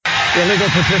illegal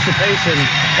participation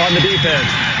on the defense.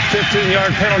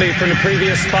 15-yard penalty from the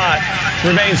previous spot.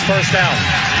 Remains first down.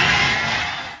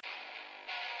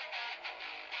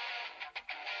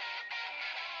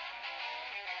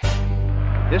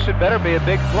 This had better be a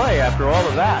big play after all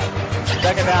of that.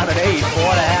 Second down and 8, 4.5 to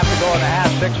go in the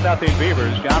half, 6-0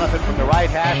 Beavers. Jonathon from the right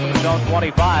hash from his own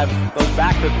 25 goes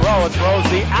back to throw and throws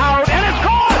the out, and it's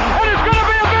caught, and it's going to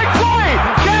be a big play.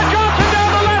 Chad Johnson down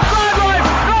the left sideline.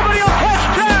 Nobody will catch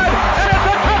Chad, and it's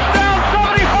a touchdown,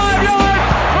 75 yards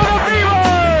for the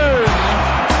Beavers.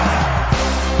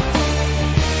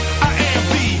 I am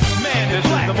the man. This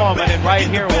is the moment, and right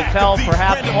here will tell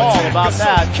perhaps all about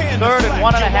that. 3rd and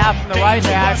 1.5 from the right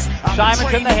hash.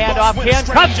 Simonson the handoff. Ken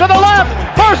cuts to the left.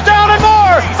 First down and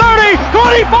more. 30,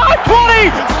 25, 20.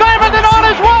 Simonson on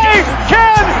his way.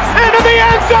 Ken into the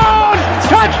end zone.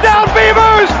 Touchdown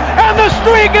Beavers, and the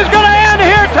streak is going to end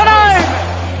here tonight.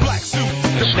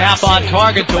 The snap on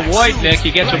target to Wojtnik.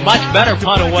 He gets a much better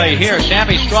punt away here.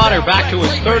 Sammy Strawder back to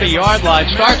his 30-yard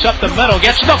line. Starts up the middle.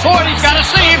 Gets to the 40. He's got a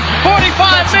seam. 45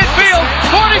 midfield.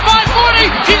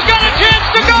 45-40. He's got a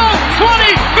chance to go.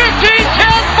 20, 15,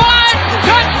 10, 5.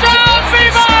 Touchdown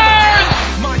Beavers!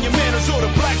 Monumentals or the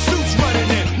black suits running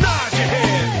in. Nod your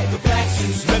head. The black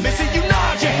suits. Let me see you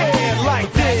nod your head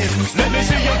like this. Let me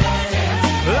see you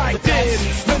like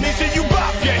this. Let me see you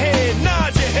bop your head.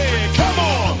 Nod your head. Come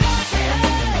on.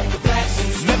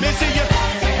 Let me see you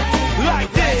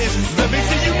like this. Let me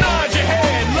see you nod your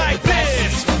head like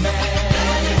this.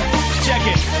 Check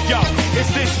it. Yo,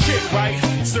 it's this chick, right?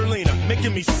 Serlina,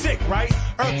 making me sick, right?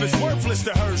 Earth is worthless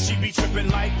to her. She be tripping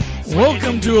like.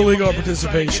 Welcome to Illegal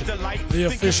Participation, the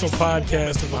official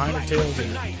podcast of the Heinrich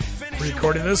Tailgater.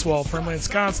 Recording this while firmly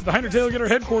ensconced at the Heinrich Tailgater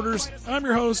headquarters, I'm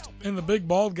your host and the big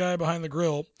bald guy behind the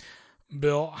grill,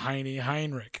 Bill Heine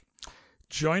Heinrich.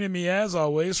 Joining me as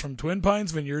always from Twin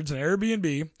Pines Vineyards and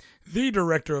Airbnb, the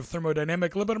director of thermodynamic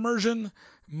lipid immersion,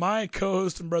 my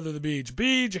co-host and brother the Beach.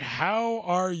 Beach, how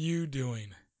are you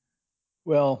doing?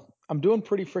 Well, I'm doing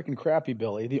pretty freaking crappy,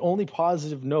 Billy. The only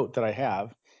positive note that I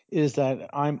have is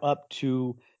that I'm up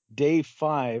to day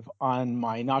 5 on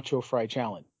my nacho fry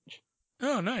challenge.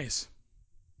 Oh, nice.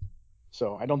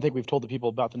 So I don't think we've told the people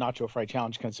about the nacho fry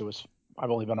challenge because I've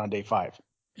only been on day 5.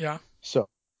 Yeah. So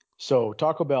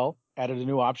Taco Bell added a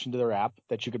new option to their app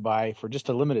that you could buy for just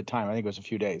a limited time. I think it was a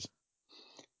few days.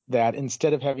 That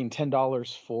instead of having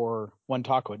 $10 for one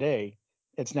taco a day,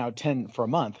 it's now $10 for a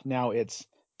month. Now it's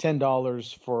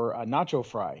 $10 for a nacho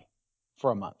fry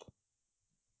for a month.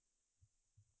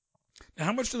 Now,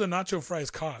 how much do the nacho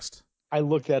fries cost? I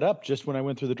looked that up just when I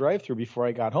went through the drive-thru before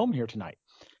I got home here tonight.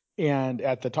 And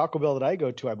at the Taco Bell that I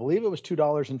go to, I believe it was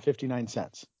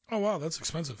 $2.59. Oh, wow, that's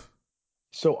expensive.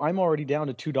 So I'm already down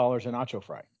to $2 a nacho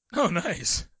fry. Oh,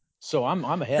 nice. So I'm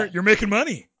ahead. You're making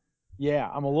money. Yeah,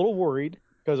 I'm a little worried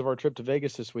because of our trip to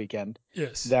Vegas this weekend.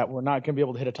 Yes. That we're not going to be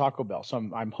able to hit a Taco Bell. So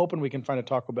I'm hoping we can find a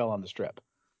Taco Bell on the Strip.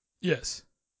 Yes.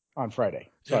 On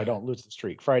Friday, so I don't lose the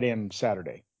streak. Friday and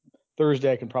Saturday.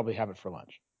 Thursday I can probably have it for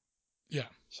lunch. Yeah.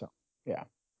 So yeah,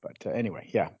 but anyway,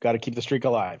 yeah, got to keep the streak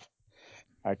alive.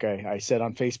 Like I said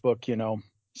on Facebook, you know,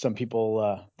 some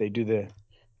people they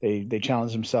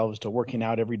challenge themselves to working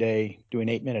out every day, doing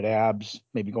 8-minute abs,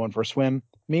 maybe going for a swim.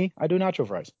 Me, I do nacho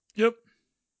fries. Yep.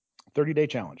 30-day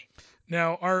challenge.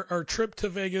 Now, our trip to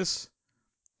Vegas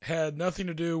had nothing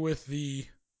to do with the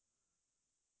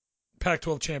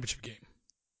Pac12 championship game.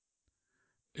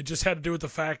 It just had to do with the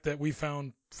fact that we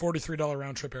found $43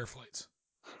 round trip air flights.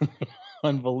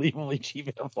 Unbelievably cheap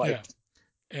air flights.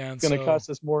 Yeah. And it's going to cost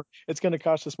us more. It's going to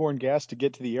cost us more in gas to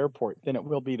get to the airport than it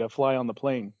will be to fly on the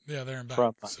plane. Yeah, there and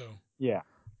back. So yeah.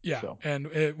 So.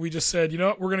 And we just said, you know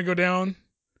what, we're going to go down.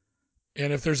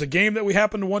 And if there's a game that we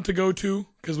happen to want to go to,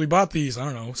 because we bought these, I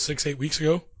don't know, 6-8 weeks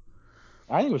ago.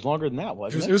 I think it was longer than that,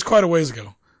 wasn't it? It was quite a ways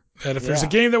ago. That if there's a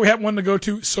game that we happen to go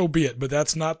to, so be it. But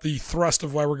that's not the thrust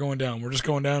of why we're going down. We're just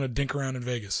going down to dink around in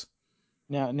Vegas.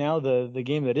 Now the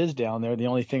game that is down there, the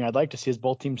only thing I'd like to see is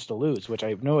both teams to lose, which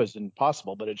I know is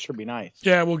impossible, but it should be nice.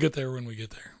 Yeah, we'll get there when we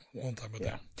get there. We'll talk about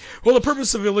that. Well, the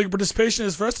purpose of illegal participation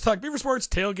is for us to talk Beaver sports,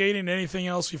 tailgating, and anything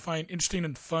else you find interesting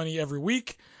and funny every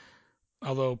week.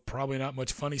 Although probably not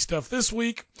much funny stuff this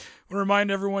week. I want to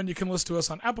remind everyone you can listen to us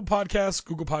on Apple Podcasts,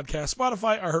 Google Podcasts,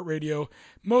 Spotify, iHeartRadio,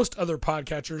 most other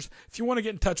podcatchers. If you want to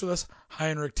get in touch with us,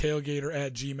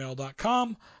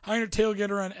 HeinrichTailgater@gmail.com, Heinrich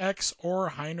Tailgater on X, or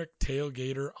Heinrich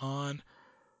Tailgater on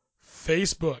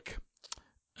Facebook.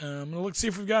 I'm going to see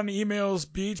if we've got any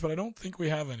emails, Beach, but I don't think we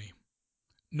have any.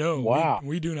 No, wow.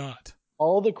 we do not.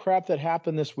 All the crap that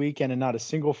happened this weekend and not a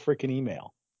single freaking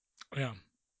email. Yeah.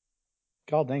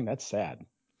 God dang, that's sad.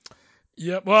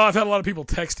 Yeah, well, I've had a lot of people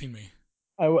texting me.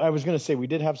 I was going to say we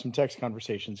did have some text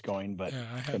conversations going, but yeah,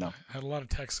 I had, you know. had a lot of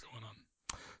text going on.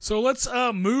 So let's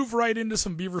move right into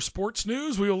some Beaver sports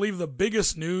news. We will leave the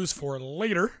biggest news for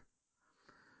later.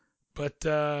 But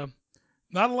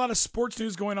not a lot of sports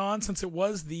news going on since it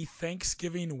was the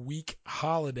Thanksgiving week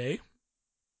holiday.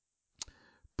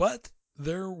 But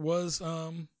there was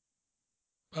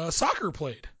soccer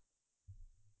played.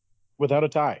 Without a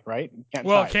tie, right?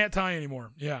 Can't tie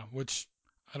anymore. Yeah, which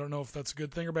I don't know if that's a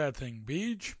good thing or bad thing.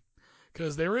 Beach,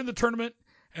 because they were in the tournament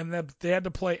and they had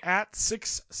to play at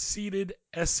 6-seeded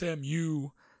SMU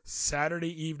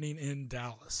Saturday evening in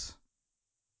Dallas.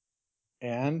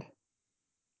 And?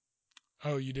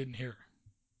 Oh, you didn't hear.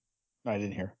 I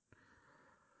didn't hear.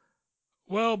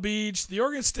 Well, Beach, the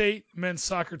Oregon State men's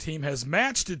soccer team has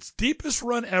matched its deepest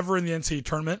run ever in the NCAA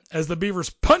tournament as the Beavers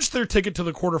punched their ticket to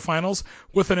the quarterfinals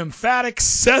with an emphatic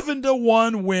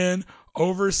 7-1 win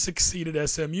over 6-seeded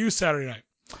SMU Saturday night.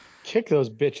 Kick those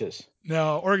bitches.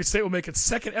 Now, Oregon State will make its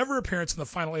second ever appearance in the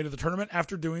Final 8 of the tournament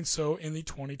after doing so in the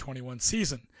 2021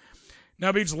 season.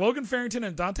 Now, Beach, Logan Farrington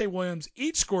and Dante Williams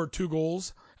each scored 2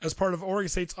 goals as part of Oregon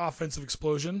State's offensive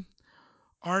explosion.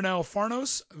 Arnel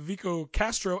Farnos, Vico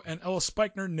Castro, and Ellis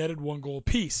Speichner netted 1 goal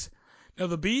apiece. Now,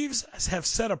 the Beavs have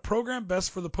set a program best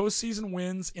for the postseason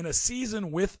wins in a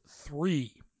season with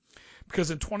 3. Because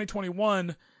in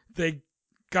 2021, they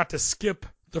got to skip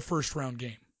the first round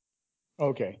game.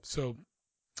 Okay. So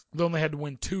they only had to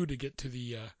win 2 to get to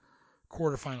the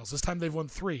quarterfinals. This time they've won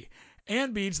 3.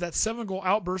 And Beach, that 7-goal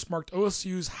outburst marked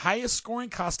OSU's highest scoring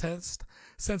contest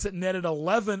since it netted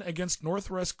 11 against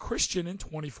Northwest Christian in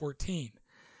 2014.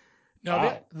 Now,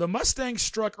 wow. the Mustangs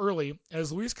struck early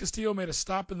as Luis Castillo made a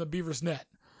stop in the Beavers' net,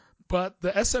 but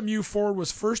the SMU forward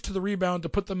was first to the rebound to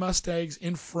put the Mustangs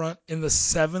in front in the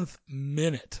 7th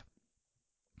minute.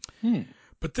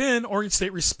 But then Oregon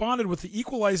State responded with the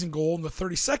equalizing goal in the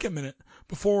 32nd minute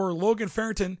before Logan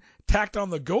Farrington tacked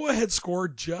on the go-ahead score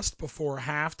just before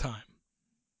halftime.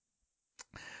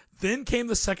 Then came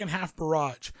the second half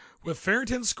barrage, with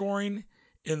Farrington scoring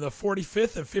in the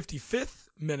 45th and 55th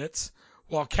minutes,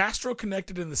 while Castro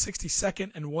connected in the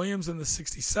 62nd and Williams in the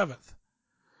 67th.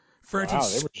 Wow,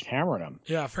 they were just hammering them.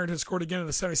 Yeah, Farrington scored again in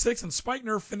the 76th, and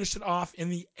Speichner finished it off in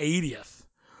the 80th.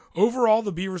 Overall,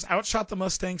 the Beavers outshot the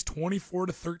Mustangs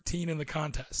 24-13 in the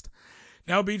contest.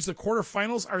 Now, Beach, the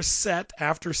quarterfinals are set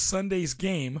after Sunday's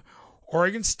game.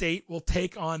 Oregon State will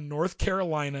take on North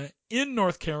Carolina in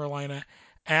North Carolina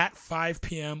at 5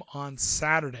 p.m. on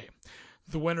Saturday.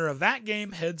 The winner of that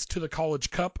game heads to the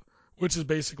College Cup, which is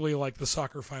basically like the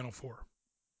soccer Final Four.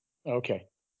 Okay.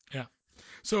 Yeah.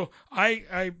 So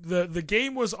the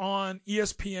game was on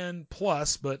ESPN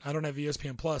Plus, but I don't have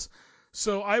ESPN Plus.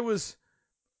 So I was,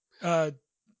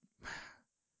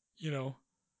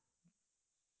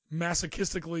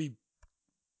 masochistically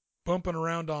bumping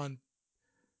around on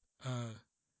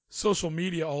social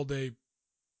media all day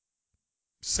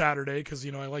Saturday because,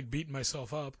 I like beating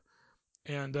myself up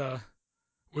and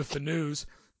with the news.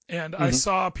 And I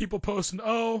saw people posting,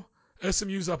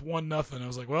 SMU's up 1-0. I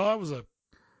was like, well,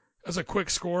 that's a quick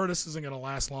score. This isn't going to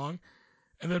last long.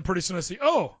 And then pretty soon I see,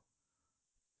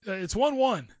 it's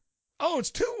 1-1. Oh,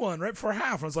 it's 2-1 right before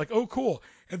half. I was like, oh, cool.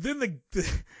 And then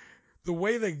the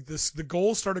way the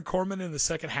goals started coming in the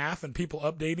second half and people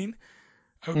updating,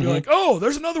 I would be like, oh,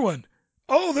 there's another one.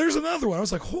 Oh, there's another one. I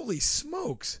was like, holy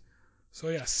smokes. So,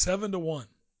 yeah, 7-1.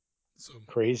 So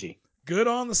crazy. Good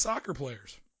on the soccer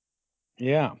players.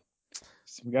 Yeah.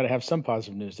 So we got to have some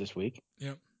positive news this week.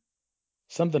 Yep.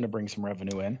 Something to bring some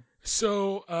revenue in.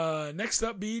 So next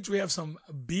up, Beej, we have some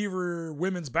Beaver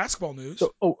women's basketball news.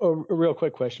 So, a real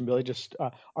quick question, Billy. Just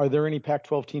are there any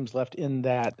Pac-12 teams left in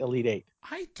that Elite Eight?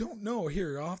 I don't know.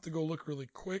 Here, I'll have to go look really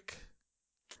quick.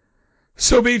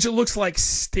 So, Beej, it looks like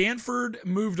Stanford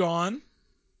moved on,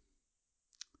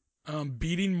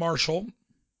 beating Marshall,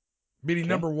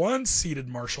 number 1 seeded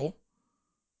Marshall.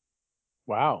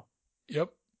 Wow. Yep.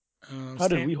 How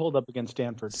did we hold up against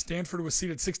Stanford? Stanford was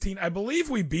seeded 16. I believe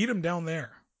we beat them down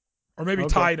there. Or maybe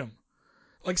tied them.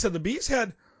 Like I said, the Bees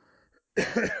had...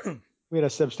 we had a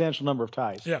substantial number of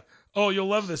ties. Yeah. Oh, you'll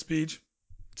love this, Beej.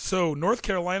 So, North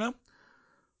Carolina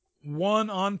won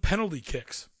on penalty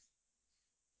kicks.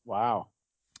 Wow.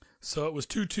 So, it was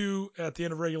 2-2 at the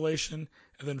end of regulation,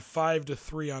 and then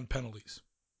 5-3 on penalties.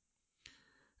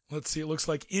 Let's see. It looks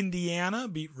like Indiana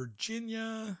beat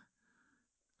Virginia.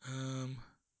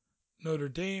 Notre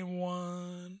Dame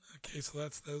won. Okay, so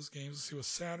that's those games. Let's see what's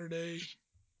Saturday.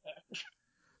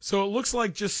 So it looks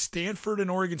like just Stanford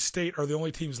and Oregon State are the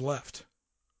only teams left.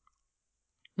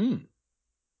 Yeah.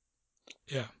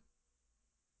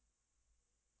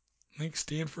 I think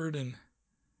Stanford and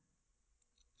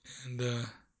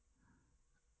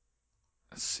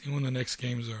Let's see when the next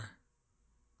games are.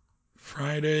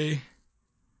 Friday,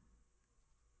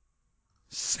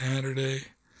 Saturday.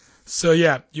 So,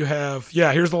 you have,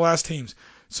 here's the last teams.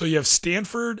 So you have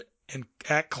Stanford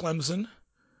at Clemson,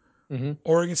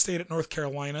 Oregon State at North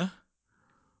Carolina,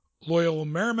 Loyola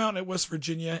Marymount at West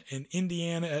Virginia, and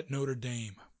Indiana at Notre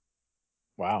Dame.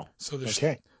 Wow. So there's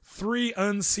 3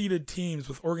 unseeded teams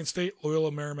with Oregon State,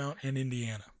 Loyola Marymount, and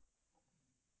Indiana.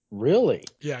 Really?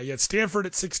 Yeah, you had Stanford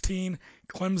at 16,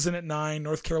 Clemson at 9,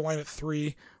 North Carolina at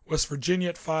 3, West Virginia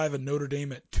at 5, and Notre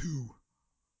Dame at 2.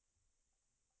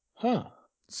 Huh.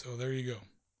 So there you go.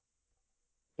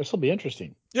 This will be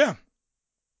interesting. Yeah.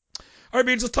 All right,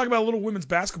 Beans, let's talk about a little women's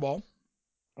basketball.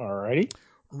 All righty.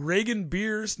 Reagan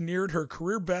Beers neared her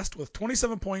career best with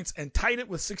 27 points and tied it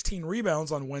with 16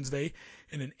 rebounds on Wednesday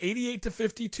in an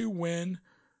 88-52 win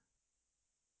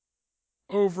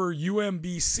over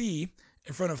UMBC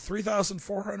in front of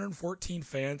 3,414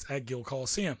 fans at Gill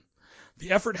Coliseum.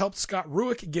 The effort helped Scott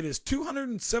Ruick get his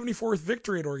 274th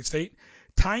victory at Oregon State,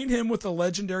 tying him with the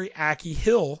legendary Aki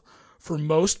Hill for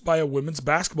most by a women's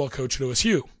basketball coach at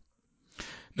OSU.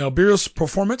 Now, Beers'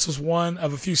 performance was one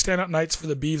of a few standout nights for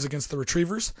the BEAVS against the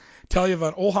Retrievers. Talia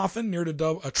van Olhoffen neared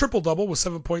a triple-double with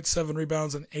 7.7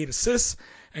 rebounds and 8 assists,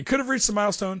 and could have reached the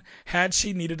milestone had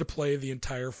she needed to play the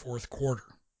entire fourth quarter.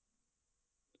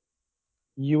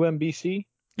 UMBC?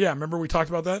 Yeah, remember we talked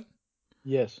about that?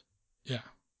 Yes. Yeah.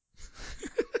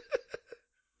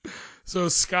 So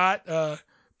Scott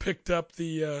picked up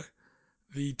the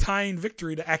tying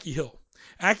victory to Aki Hill.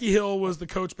 Aki Hill was the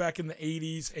coach back in the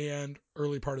 80s and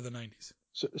early part of the 90s.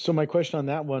 So my question on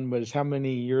that one was, how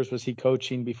many years was he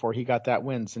coaching before he got that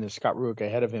win? And is Scott Ruick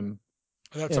ahead of him?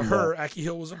 That's a her. Aki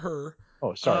Hill was a her.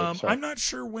 Oh, sorry. I'm not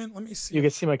sure when. Let me see. You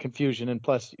can see my confusion. And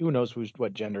plus, who knows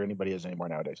what gender anybody is anymore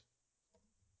nowadays.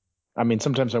 I mean,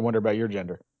 sometimes I wonder about your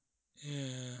gender.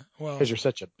 Yeah, well. Because you're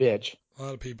such a bitch. A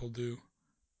lot of people do.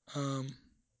 I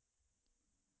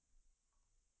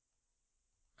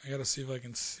got to see if I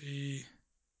can see.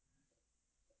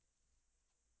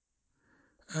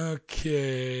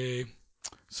 Okay.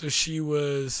 So she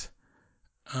was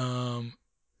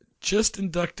just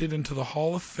inducted into the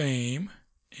Hall of Fame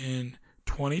in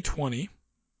 2020.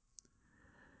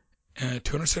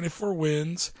 274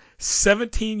 wins,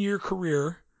 17-year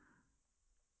career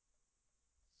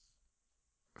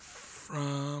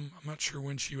from, I'm not sure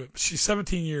when she went, she's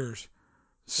 17 years.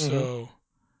 So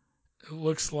it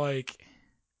looks like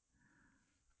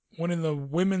winning the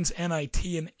women's NIT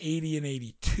in 80 and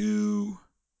 82.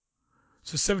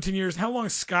 So 17 years. How long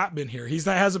has Scott been here?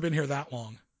 Hasn't been here that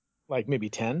long. Like maybe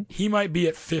 10? He might be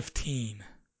at 15.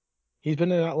 He's been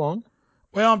there that long?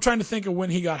 Well, I'm trying to think of when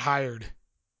he got hired.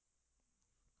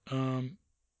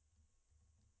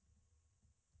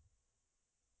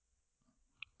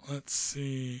 Let's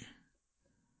see.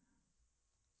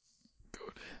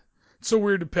 It's so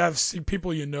weird to see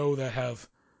people that have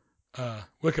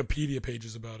Wikipedia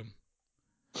pages about him.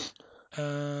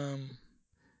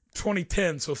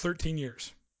 2010, so 13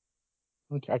 years.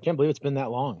 Okay, I can't believe it's been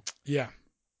that long. Yeah.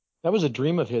 That was a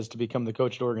dream of his to become the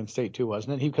coach at Oregon State too,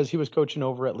 wasn't it? Because he was coaching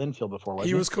over at Linfield before, wasn't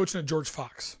he? He was coaching at George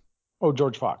Fox. Oh,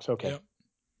 George Fox. Okay.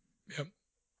 Yep.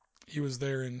 He was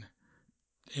there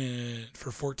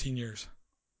for 14 years.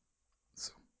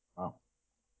 So. Wow.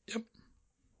 Yep.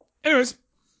 Anyways,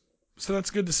 so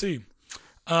that's good to see.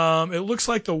 It looks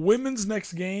like the women's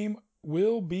next game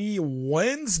will be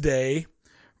Wednesday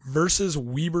versus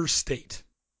Weber State.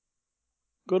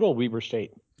 Good old Weber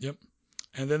State. Yep.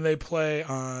 And then they play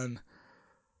on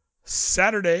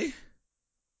Saturday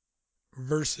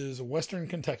versus Western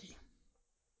Kentucky.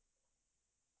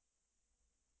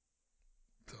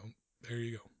 So there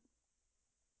you go.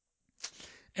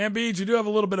 And Beej, you do have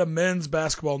a little bit of men's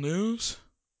basketball news.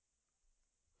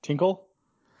 Tinkle?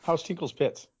 How's Tinkle's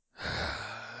pits?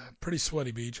 Pretty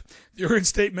sweaty, Beej. The Oregon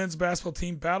State men's basketball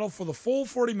team battled for the full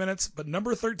 40 minutes, but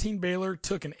number 13 Baylor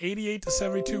took an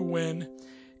 88-72 win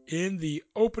in the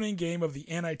opening game of the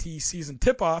NIT season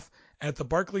tip-off at the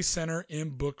Barclays Center in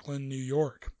Brooklyn, New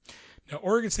York. Now,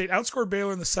 Oregon State outscored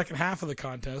Baylor in the second half of the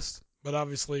contest, but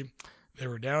obviously they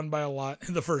were down by a lot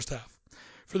in the first half.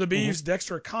 For the Beavs,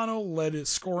 Dexter O'Connell led his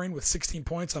scoring with 16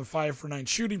 points on 5 for 9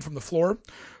 shooting from the floor.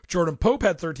 Jordan Pope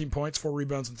had 13 points, 4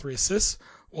 rebounds, and 3 assists,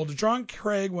 while DeJohn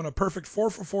Craig won a perfect 4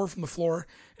 for 4 from the floor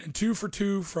and 2 for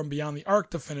 2 from beyond the arc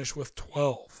to finish with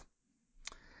 12.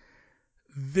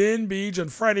 Then, Beej, on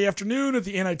Friday afternoon at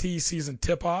the NIT season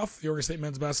tip-off, the Oregon State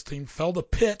men's basketball team fell to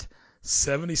Pitt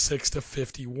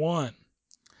 76-51.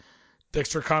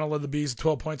 Dexter O'Connell led the Bees with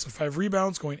 12 points and 5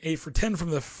 rebounds, going 8 for 10 from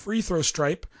the free throw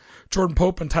stripe. Jordan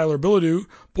Pope and Tyler Bilodeau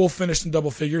both finished in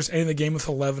double figures, ending the game with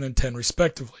 11 and 10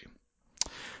 respectively.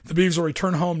 The Beavs will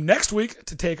return home next week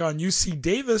to take on UC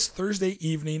Davis Thursday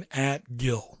evening at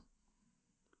Gill.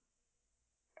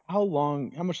 How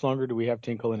much longer do we have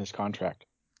Tinkle in his contract?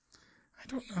 I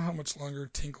don't know how much longer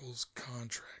Tinkle's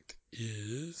contract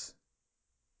is.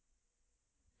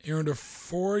 He earned a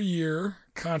 4-year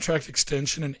contract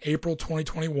extension in April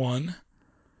 2021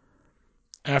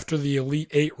 after the Elite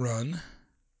Eight run.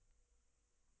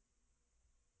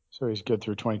 So he's good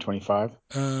through 2025?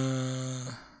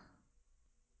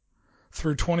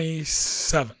 Through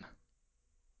 27.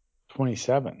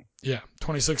 27? Yeah,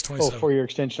 26, 27. 4-year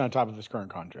extension on top of his current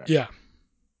contract. Yeah.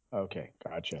 Okay,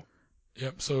 gotcha.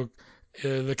 Yep, so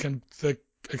the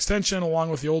extension along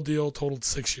with the old deal totaled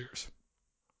 6 years.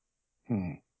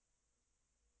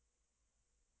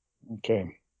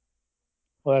 Okay.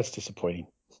 Well, that's disappointing.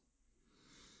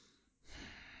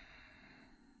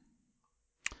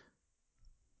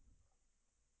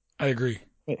 I agree.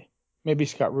 Maybe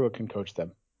Scott Ruick can coach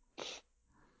them.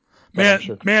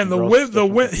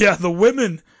 The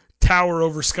women tower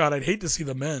over Scott. I'd hate to see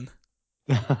the men.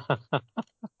 I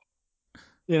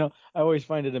always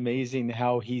find it amazing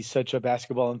how he's such a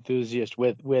basketball enthusiast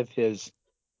with his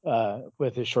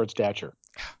short stature.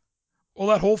 Well,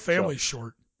 that whole family's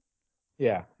short.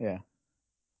 Yeah.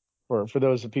 For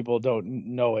those of people who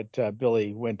don't know it,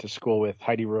 Billy went to school with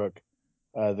Heidi Ruick,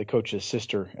 the coach's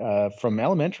sister, from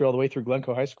elementary all the way through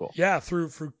Glencoe High School. Yeah, through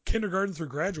kindergarten through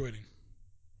graduating.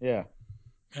 Yeah.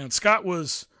 And Scott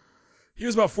was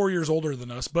about 4 years older than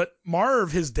us, but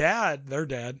Marv, their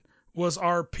dad, was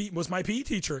my PE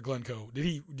teacher at Glencoe.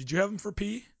 Did you have him for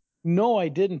PE? No, I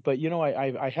didn't, but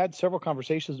I had several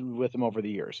conversations with him over the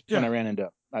years when I ran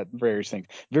into various things.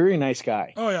 Very nice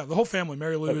guy. Oh yeah, the whole family,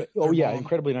 Mary Lou. Mom.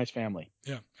 Incredibly nice family.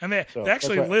 Yeah, and they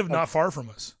actually live not far from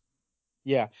us.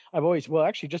 Yeah,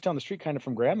 actually just down the street, kind of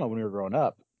from Grandma when we were growing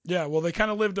up. Yeah, well, they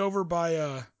kind of lived over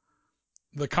by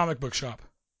the comic book shop.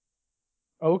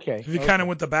 Okay. If you kind of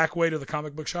went the back way to the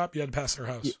comic book shop, you had to pass their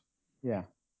house. Yeah.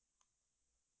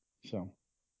 So,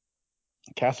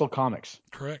 Castle Comics.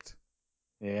 Correct.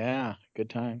 Yeah,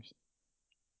 good times.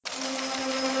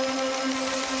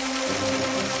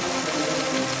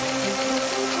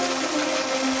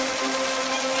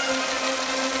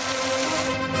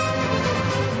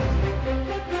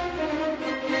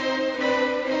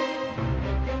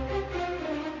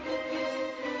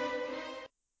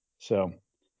 So,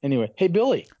 anyway, hey,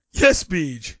 Billy. Yes,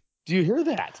 Beej. Do you hear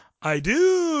that? I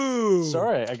do.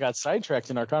 Sorry, I got sidetracked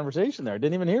in our conversation there. I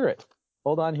didn't even hear it.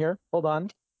 Hold on here. Hold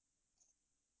on.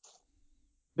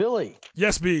 Billy.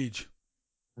 Yes, Beej.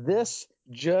 This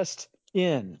just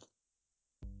in.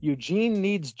 Eugene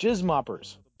needs jizz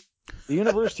moppers. The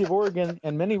University of Oregon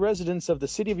and many residents of the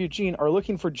city of Eugene are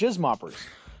looking for jizz moppers.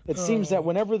 It seems that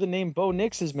whenever the name Bo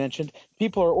Nix is mentioned,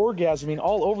 people are orgasming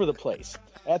all over the place.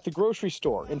 At the grocery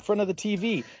store, in front of the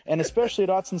TV, and especially at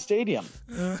Autzen Stadium.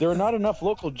 There are not enough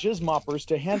local jizz moppers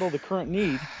to handle the current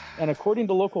need, and according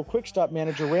to local Quick Stop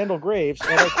manager Randall Graves,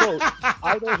 and I quote,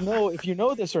 "I don't know if you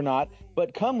know this or not,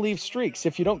 but come leave streaks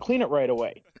if you don't clean it right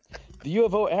away." The U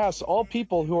of O asks all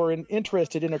people who are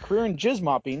interested in a career in jizz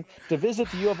mopping to visit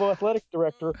the U of O athletic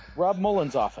director Rob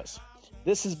Mullen's office.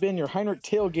 This has been your Heinrich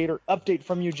Tailgater update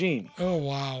from Eugene. Oh,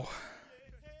 wow.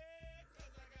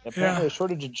 Apparently a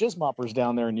shortage of jizz moppers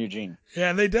down there in Eugene.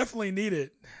 Yeah, they definitely need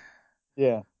it.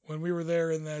 Yeah. When we were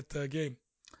there in that game.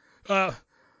 All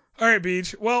right,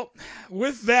 Beach. Well,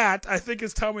 with that, I think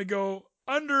it's time we go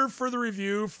under for the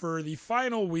review for the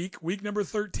final week number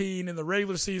 13 in the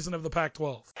regular season of the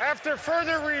Pac12. After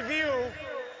further review,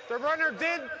 the runner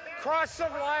did cross the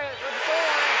goal line.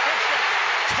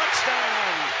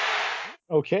 Touchdown.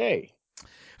 Okay.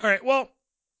 All right, well,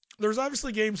 there's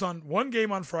obviously one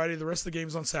game on Friday, the rest of the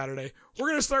games on Saturday. We're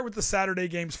going to start with the Saturday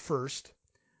games first.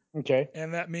 Okay.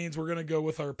 And that means we're going to go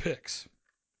with our picks.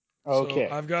 Okay.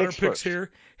 So I've got our picks here.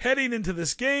 Heading into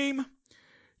this game,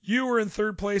 you were in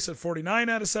third place at 49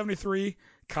 out of 73.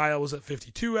 Kyle was at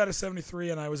 52 out of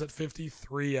 73, and I was at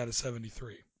 53 out of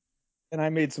 73. And I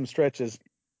made some stretches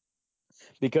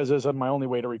because it was my only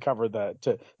way to recover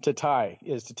to tie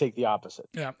is to take the opposite.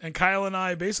 Yeah, and Kyle and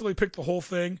I basically picked the whole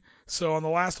thing. So on the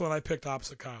last one, I picked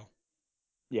opposite Kyle.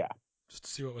 Yeah. Just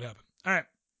to see what would happen. All right.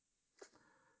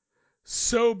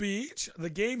 So, Beach, the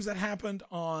games that happened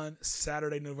on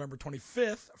Saturday, November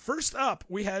 25th. First up,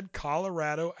 we had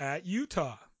Colorado at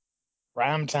Utah.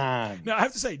 Prime time. Now, I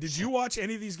have to say, did you watch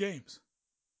any of these games?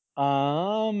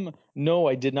 No,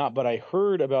 I did not, but I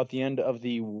heard about the end of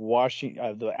the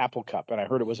the Apple Cup, and I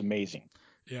heard it was amazing.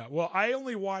 Yeah, well, I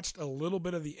only watched a little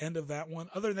bit of the end of that one.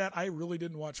 Other than that, I really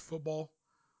didn't watch football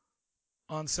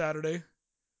on Saturday.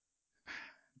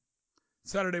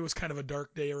 Saturday was kind of a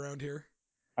dark day around here.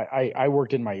 I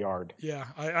worked in my yard. Yeah,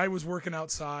 I was working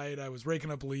outside. I was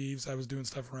raking up leaves. I was doing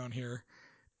stuff around here.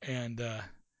 And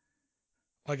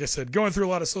like I said, going through a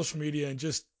lot of social media and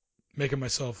just making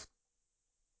myself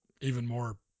even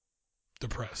more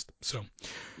depressed. So,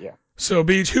 Yeah. So,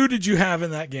 Beach, who did you have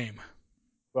in that game?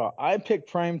 Well, I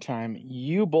picked primetime.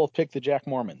 You both picked the Jack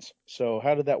Mormons. So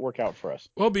how did that work out for us?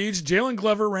 Well, Beach, Jalen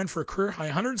Glover ran for a career-high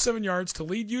 107 yards to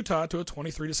lead Utah to a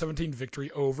 23-17 victory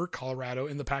over Colorado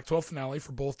in the Pac12 finale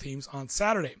for both teams on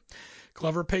Saturday.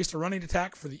 Glover paced a running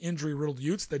attack for the injury-riddled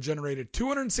Utes that generated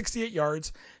 268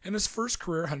 yards in his first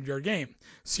career 100-yard game.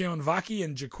 Sion Vaki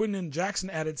and Jaquinden Jackson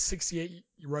added 68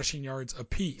 rushing yards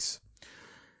apiece.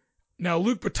 Now,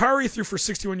 Luke Batari threw for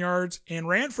 61 yards and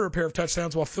ran for a pair of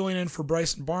touchdowns while filling in for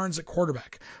Bryson Barnes at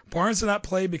quarterback. Barnes did not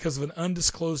play because of an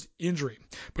undisclosed injury.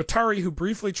 Batari, who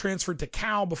briefly transferred to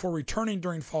Cal before returning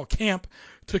during fall camp,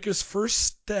 took his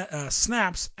first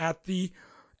snaps at the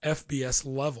FBS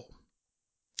level.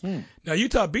 Now,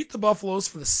 Utah beat the Buffaloes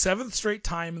for the 7th straight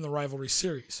time in the rivalry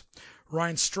series.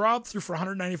 Ryan Straub threw for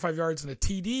 195 yards and a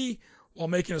TD while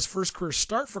making his first career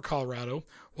start for Colorado,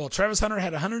 while Travis Hunter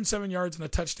had 107 yards and a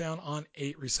touchdown on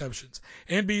 8 receptions.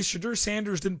 And Shadur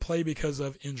Sanders didn't play because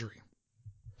of injury.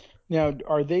 Now,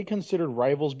 are they considered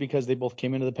rivals because they both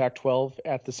came into the Pac-12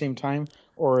 at the same time,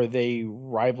 or are they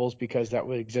rivals because that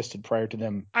existed prior to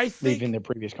them leaving their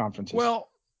previous conferences? Well,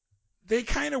 they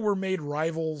kind of were made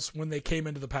rivals when they came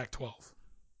into the Pac-12.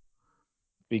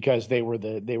 Because they were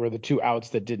the two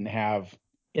outs that didn't have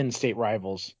in-state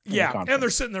rivals in the conference. And they're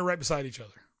sitting there right beside each other.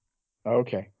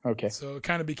 Okay. So it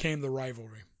kind of became the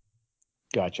rivalry.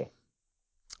 Gotcha.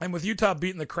 And with Utah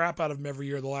beating the crap out of them every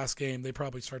year, the last game, they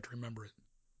probably start to remember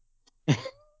it.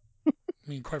 I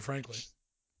mean, quite frankly.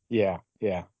 Yeah.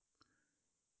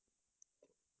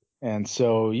 And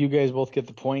so you guys both get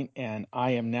the point, and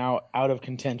I am now out of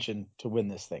contention to win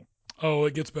this thing. Oh,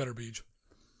 it gets better, Beach.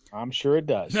 I'm sure it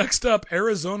does. Next up,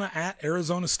 Arizona at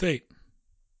Arizona State.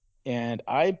 And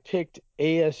I picked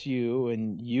ASU,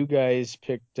 and you guys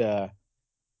picked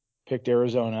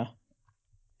Arizona,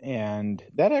 and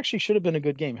that actually should have been a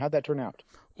good game. How'd that turn out?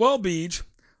 Well, Beej,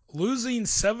 losing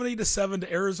 70-7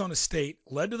 to Arizona State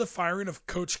led to the firing of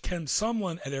Coach Ken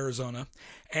Sumlin at Arizona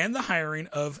and the hiring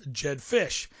of Jed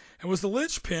Fish, and was the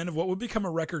linchpin of what would become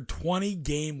a record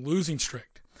 20-game losing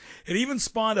streak. It even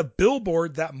spawned a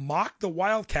billboard that mocked the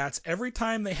Wildcats every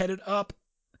time they headed up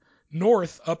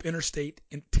Interstate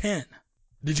 10.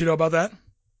 Did you know about that?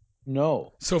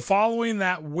 No. So following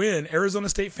that win, Arizona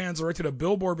State fans erected a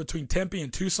billboard between Tempe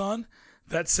and Tucson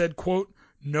that said, quote,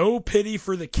 "No pity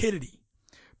for the kiddity,"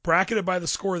 bracketed by the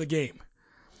score of the game.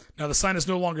 Now the sign is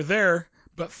no longer there,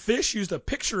 but Fish used a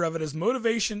picture of it as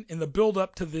motivation in the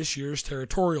build-up to this year's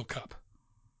Territorial Cup.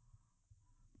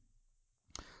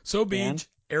 So Beach,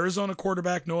 Arizona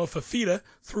quarterback Noah Fafita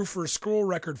threw for a school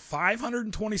record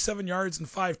 527 yards and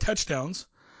 5 touchdowns.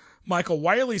 Michael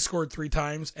Wiley scored 3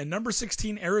 times, and number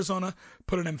 16 Arizona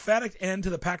put an emphatic end to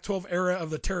the Pac-12 era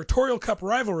of the Territorial Cup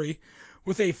rivalry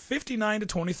with a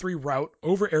 59-23 rout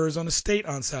over Arizona State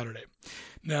on Saturday.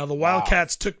 Now, the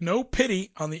Wildcats took no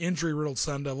pity on the injury-riddled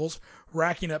Sun Devils,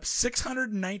 racking up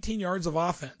 619 yards of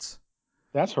offense.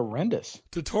 That's horrendous.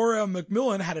 Totoria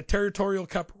McMillan had a Territorial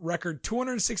Cup record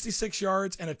 266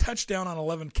 yards and a touchdown on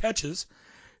 11 catches.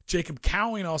 Jacob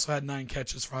Cowing also had 9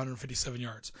 catches for 157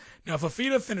 yards. Now,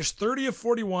 Fafita finished 30 of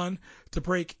 41 to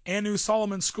break Anu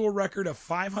Solomon's school record of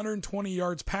 520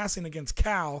 yards passing against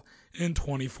Cal in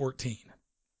 2014.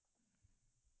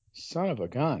 Son of a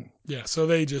gun. Yeah, so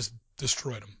they just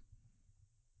destroyed him.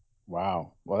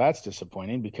 Wow. Well, that's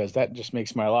disappointing because that just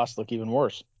makes my loss look even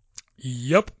worse.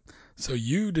 Yep. So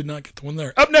you did not get the one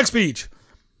there. Up next, Beach.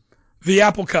 The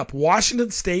Apple Cup.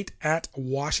 Washington State at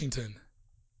Washington.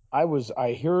 I was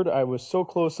so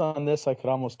close on this, I could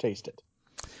almost taste it.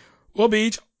 Well,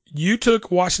 Beach, you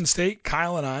took Washington State.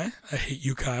 Kyle and I hate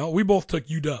you, Kyle. We both took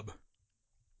UW.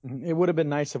 It would have been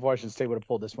nice if Washington State would have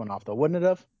pulled this one off, though, wouldn't it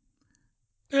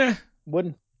have?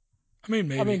 Wouldn't. I mean,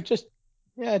 maybe. I mean, just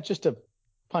to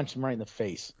punch them right in the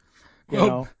face. You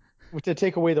know, to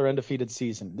take away their undefeated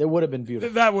season. That would have been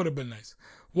beautiful. That would have been nice.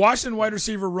 Washington wide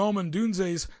receiver Roman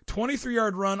Dunze's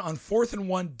 23-yard run on 4th and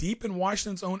 1 deep in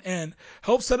Washington's own end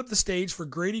helped set up the stage for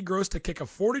Grady Gross to kick a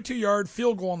 42-yard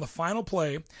field goal on the final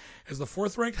play as the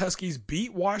 4th-ranked Huskies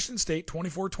beat Washington State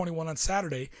 24-21 on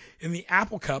Saturday in the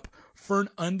Apple Cup for an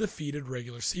undefeated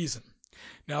regular season.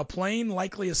 Now playing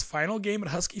likely his final game at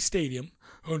Husky Stadium,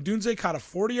 Odunze caught a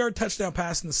 40-yard touchdown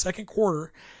pass in the second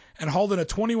quarter and hauled in a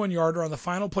 21-yarder on the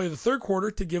final play of the third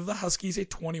quarter to give the Huskies a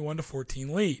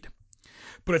 21-14 lead.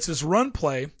 But it's his run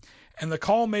play and the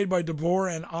call made by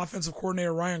DeBoer and offensive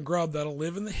coordinator Ryan Grubb that'll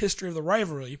live in the history of the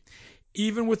rivalry,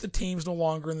 even with the teams no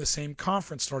longer in the same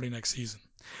conference starting next season.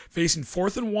 Facing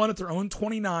 4th and 1 at their own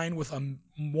 29 with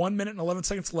 1 minute and 11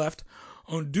 seconds left,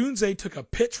 Odunze took a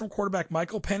pitch from quarterback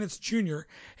Michael Penix Jr.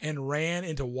 and ran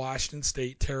into Washington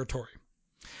State territory.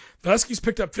 The Huskies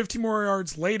picked up 50 more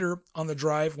yards later on the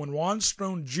drive when Juan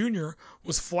Strone Jr.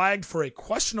 was flagged for a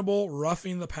questionable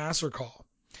roughing the passer call.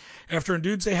 After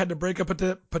Odunze had to break up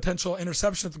a potential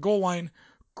interception at the goal line,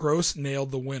 Gross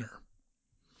nailed the winner.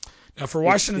 Now for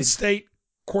Washington State,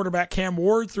 quarterback Cam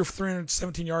Ward threw for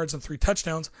 317 yards and 3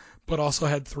 touchdowns, but also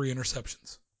had 3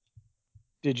 interceptions.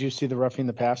 Did you see the roughing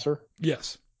the passer?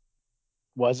 Yes.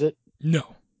 Was it? No.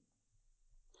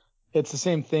 It's the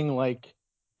same thing like,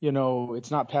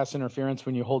 it's not pass interference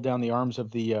when you hold down the arms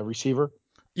of the receiver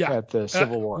at the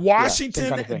Civil War. Washington, same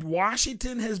kind of thing.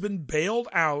 Washington has been bailed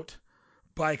out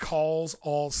by calls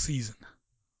all season.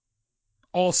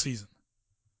 All season.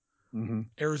 Mm-hmm.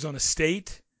 Arizona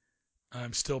State,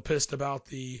 I'm still pissed about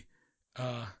the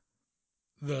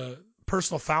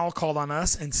personal foul called on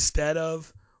us instead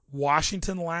of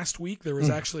Washington last week. There was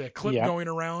actually a clip going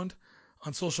around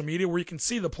on social media where you can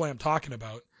see the play I'm talking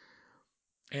about.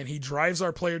 And he drives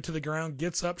our player to the ground,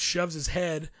 gets up, shoves his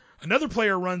head. Another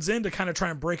player runs in to kind of try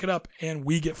and break it up, and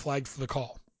we get flagged for the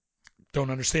call. Don't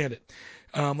understand it.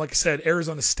 Like I said,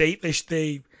 Arizona State,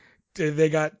 Arizona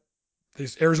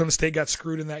State got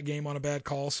screwed in that game on a bad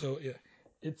call. So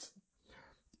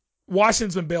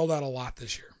Washington's been bailed out a lot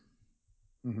this year.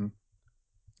 Mm-hmm.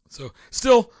 So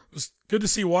still, it was good to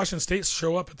see Washington State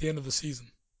show up at the end of the season.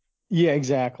 Yeah,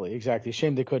 exactly.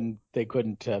 Shame they couldn't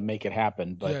make it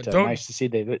happen, but nice to see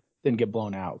they didn't get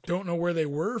blown out. Don't know where they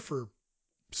were for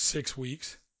 6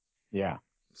 weeks. Yeah.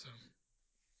 So.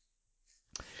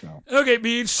 Okay,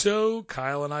 Beach. So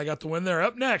Kyle and I got the win there.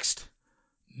 Up next,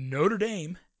 Notre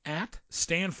Dame at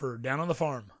Stanford down on the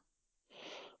farm.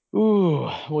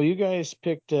 Ooh, well, you guys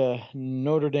picked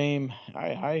Notre Dame.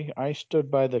 I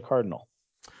stood by the Cardinal.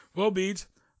 Well, Beach,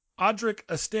 Audric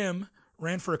Estim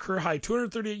ran for a career-high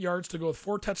 238 yards to go with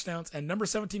 4 touchdowns, and number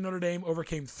 17 Notre Dame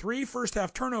overcame 3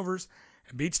 first-half turnovers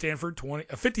and beat Stanford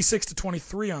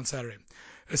 56-23 on Saturday.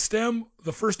 Estem,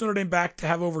 the first Notre Dame back to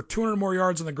have over 200 more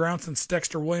yards on the ground since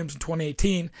Dexter Williams in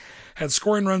 2018, had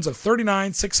scoring runs of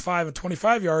 39, 6-5, and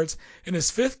 25 yards in his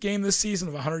 5th game this season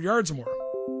of 100 yards or more.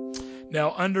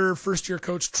 Now, under first-year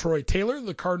coach Troy Taylor,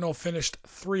 the Cardinal finished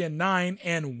 3-9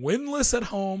 and winless at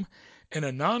home in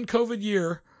a non-COVID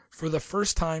year for the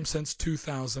first time since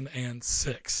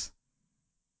 2006.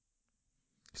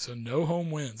 So no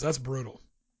home wins. That's brutal.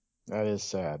 That is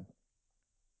sad.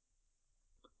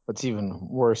 What's even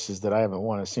worse is that I haven't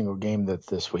won a single game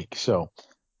this week. So.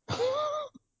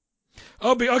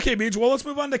 Okay, Beach. Well, let's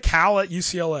move on to Cal at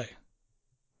UCLA.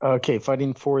 Okay,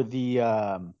 fighting for the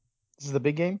this is the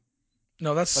big game?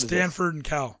 No, that's Stanford and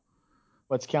Cal.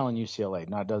 What's Cal and UCLA?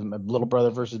 Doesn't little brother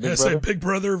versus big brother? I say big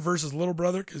brother versus little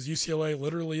brother because UCLA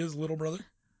literally is little brother.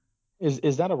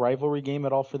 Is that a rivalry game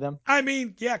at all for them? I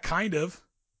mean, yeah, kind of.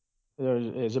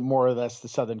 Is it more or less the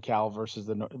Southern Cal versus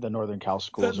the Northern Cal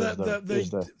schools?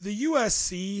 The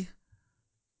USC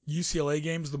UCLA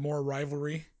game is the more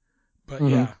rivalry, but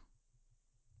yeah,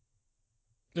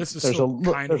 this is there's a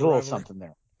little something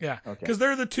there. Yeah, because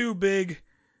they're the two big,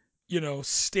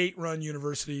 state-run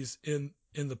universities in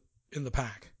the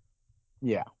Pac.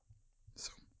 Yeah. So,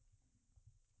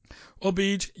 well,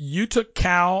 Beej, you took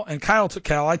Cal and Kyle took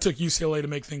Cal. I took UCLA to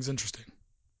make things interesting.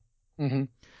 Mm-hmm.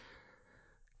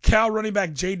 Cal running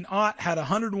back Jaden Ott had a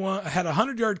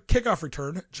 100-yard kickoff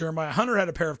return. Jeremiah Hunter had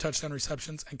a pair of touchdown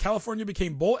receptions, and California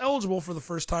became bowl eligible for the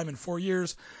first time in 4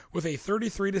 years with a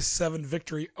 33-7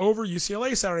 victory over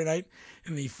UCLA Saturday night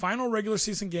in the final regular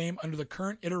season game under the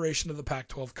current iteration of the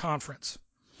Pac-12 conference.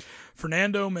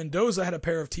 Fernando Mendoza had a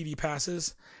pair of TD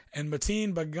passes, and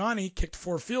Mateen Bagani kicked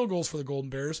 4 field goals for the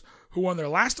Golden Bears, who won their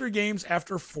last 3 games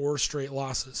after 4 straight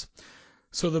losses.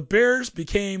 So the Bears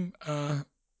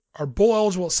are bowl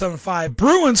eligible at 7-5.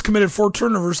 Bruins committed 4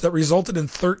 turnovers that resulted in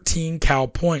 13 Cal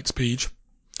points, Beach.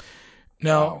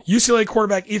 Now, UCLA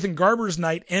quarterback Ethan Garber's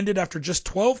night ended after just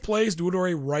 12 plays due to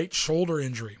a right shoulder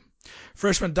injury.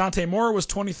 Freshman Dante Moore was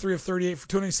 23 of 38 for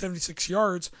 276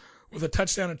 yards with a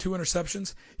touchdown and 2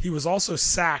 interceptions. He was also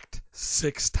sacked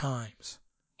 6 times.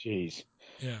 Jeez.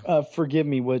 Yeah. Forgive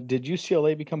me. Did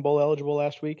UCLA become bowl eligible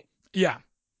last week? Yeah.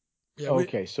 Yeah,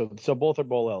 okay, so both are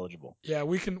bowl eligible. Yeah,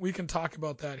 we can talk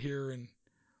about that here in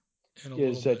a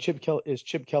little bit. Is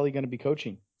Chip Kelly going to be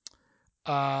coaching?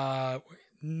 No,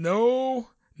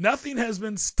 nothing has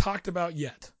been talked about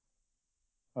yet.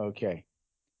 Okay.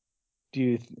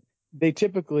 They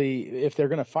typically, if they're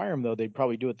going to fire him though, they'd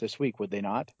probably do it this week, would they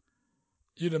not?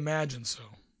 You'd imagine so.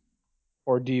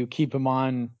 Or do you keep him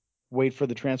on wait for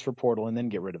the transfer portal, and then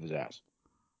get rid of his ass.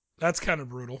 That's kind of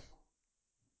brutal.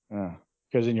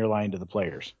 Because then you're lying to the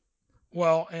players.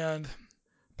 Well, and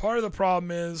part of the problem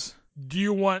is, do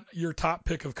you want your top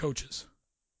pick of coaches?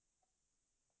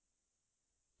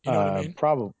 You know what I mean?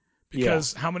 Probably.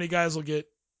 Because how many guys will get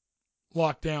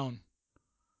locked down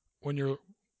when you're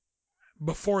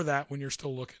before that when you're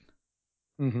still looking?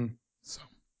 Mm-hmm. So,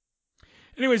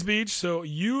 anyways, Beach. So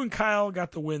you and Kyle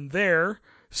got the win there.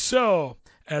 So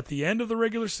at the end of the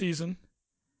regular season,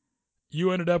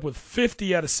 you ended up with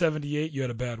 50 out of 78. You had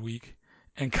a bad week,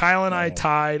 and Kyle and I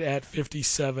tied at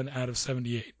 57 out of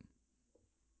 78.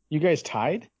 You guys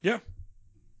tied? Yeah.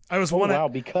 I was one. Wow!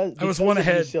 Because I was one of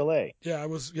ahead. UCLA. Yeah, I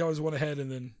was one ahead,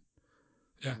 and then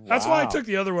yeah, Wow. that's why I took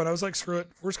the other one. I was like, screw it.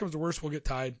 Worst comes to worst, we'll get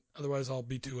tied. Otherwise, I'll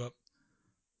be 2 up.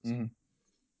 Mm-hmm.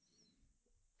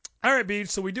 All right, Beach.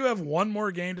 So we do have one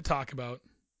more game to talk about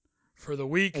for the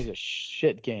week. It was a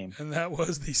shit game. And that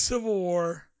was the Civil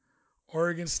War,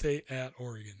 Oregon State at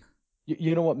Oregon.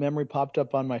 You know what memory popped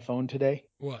up on my phone today?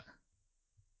 What?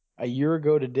 A year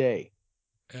ago today.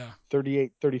 Yeah.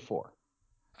 38-34.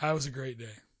 That was a great day.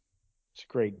 It's a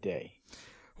great day.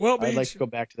 Well, Beach, I'd like to go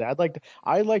back to that.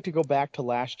 I'd like to go back to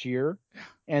last year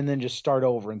and then just start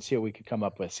over and see what we could come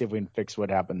up with. See if we can fix what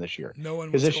happened this year.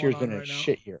 Because this year's been a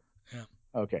shit year. Yeah.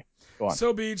 Okay. Go on.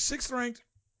 So, Beach, 6th ranked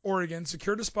Oregon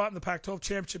secured a spot in the Pac12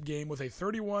 championship game with a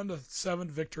 31-7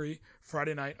 victory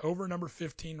Friday night over number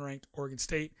 15 ranked Oregon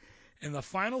State in the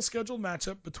final scheduled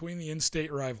matchup between the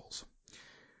in-state rivals.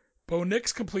 Bo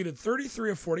Nix completed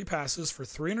 33 of 40 passes for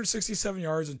 367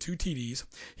 yards and 2 TDs.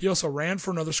 He also ran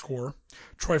for another score.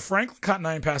 Troy Franklin caught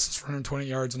 9 passes for 120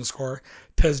 yards and a score.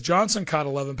 Tez Johnson caught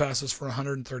 11 passes for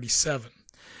 137.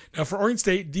 Now for Oregon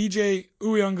State, DJ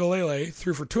Uiagalelei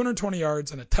threw for 220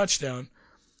 yards and a touchdown.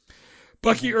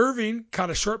 Bucky Irving caught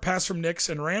a short pass from Nix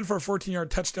and ran for a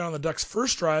 14-yard touchdown on the Ducks'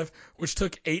 first drive, which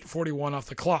took 8:41 off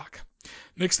the clock.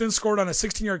 Nix then scored on a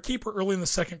 16-yard keeper early in the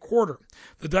second quarter.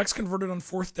 The Ducks converted on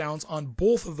 4th downs on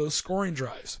both of those scoring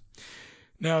drives.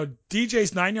 Now,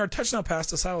 DJ's 9-yard touchdown pass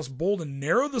to Silas Bolden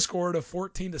narrowed the score to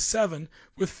 14-7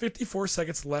 with 54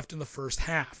 seconds left in the first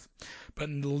half. But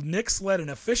Nix led an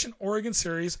efficient Oregon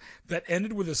series that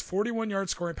ended with his 41-yard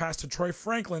scoring pass to Troy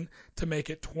Franklin to make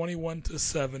it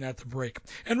 21-7 at the break.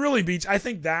 And really, Beach, I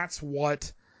think that's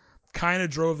what kind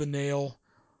of drove the nail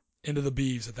into the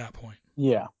BEAVS at that point.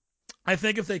 Yeah. I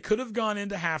think if they could have gone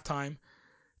into halftime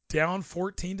down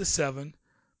 14-7,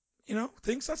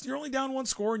 you're only down 1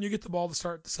 score and you get the ball to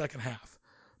start the second half.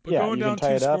 But going down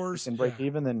 2 scores and break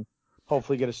even, then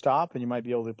hopefully get a stop, and you might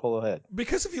be able to pull ahead.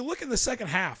 Because if you look in the second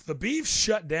half, the BEAVS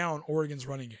shut down Oregon's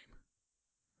running game.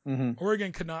 Mm-hmm.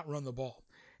 Oregon could not run the ball.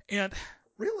 And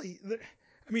really,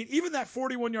 even that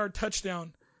 41-yard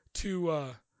touchdown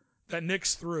to that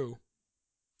Nix threw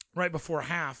right before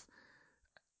half,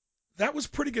 that was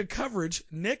pretty good coverage.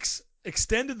 Nix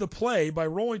extended the play by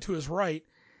rolling to his right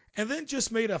and then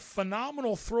just made a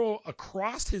phenomenal throw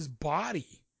across his body.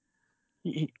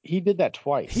 He did that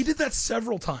twice. He did that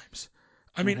several times.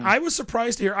 I was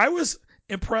surprised to hear. I was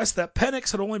impressed that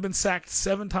Penix had only been sacked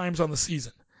 7 times on the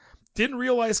season. Didn't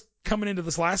realize coming into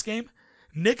this last game,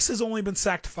 Nix has only been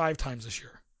sacked 5 times this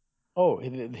year. Oh,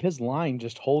 his line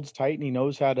just holds tight, and he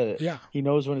knows how to. Yeah. He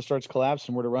knows when it starts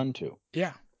collapsing where to run to.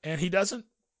 Yeah, and he doesn't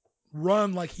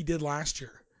run like he did last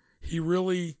year. He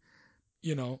really,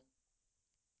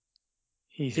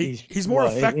 he's more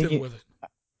effective with it.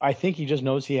 I think he just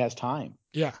knows he has time.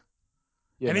 Yeah.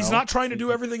 He's not trying to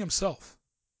do everything himself.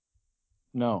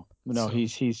 No. So. I'm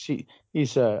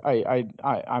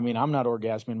not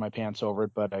orgasming my pants over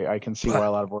it, but I can see why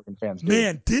a lot of Oregon fans do.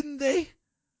 Man, didn't they?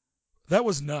 That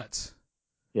was nuts.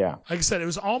 Yeah. Like I said, it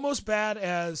was almost bad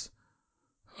as,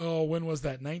 when was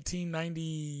that?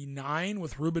 1999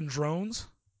 with Reuben Drones?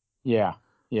 Yeah.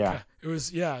 Yeah. Okay. It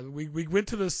was, we went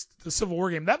to the Civil War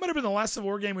game. That might have been the last Civil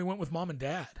War game we went with Mom and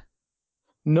Dad.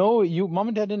 No, Mom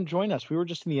and Dad didn't join us. We were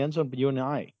just in the end zone, but you and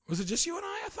I. Was it just you and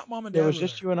I? I thought Mom and Dad It was were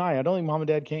just there. you and I don't think Mom and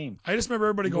Dad came. I just remember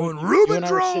everybody going, Reuben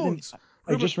Drones!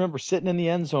 I just remember sitting in the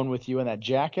end zone with you and that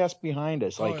jackass behind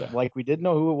us, like we didn't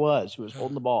know who it was who was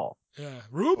holding the ball. Yeah,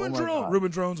 Reuben Drones.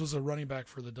 Reuben Drones was a running back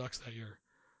for the Ducks that year.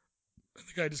 And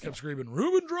the guy just kept screaming,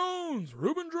 Reuben Drones!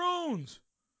 Reuben Drones!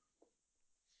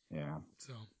 Yeah.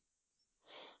 So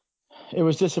it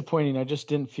was disappointing. I just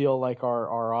didn't feel like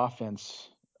our offense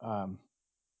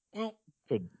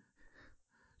could.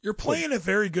 You're playing a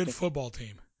very good football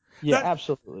team. Yeah,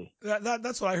 absolutely.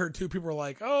 That's what I heard too. People were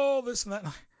like, "Oh, this and that."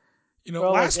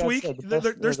 Last week,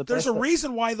 there's a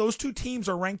reason why those 2 teams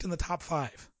are ranked in the top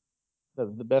 5.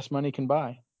 The best money can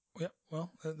buy. Yeah,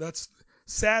 well,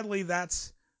 sadly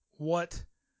that's what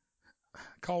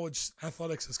college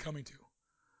athletics is coming to.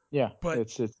 Yeah, But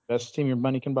it's the best team your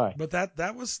money can buy. But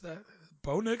that was that.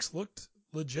 Bo Nix looked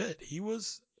legit. He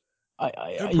was Like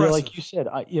impressive. you said,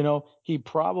 he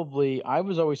probably. I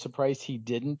was always surprised he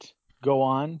didn't go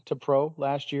on to pro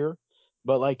last year,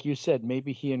 but like you said,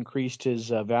 maybe he increased his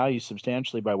value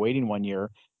substantially by waiting 1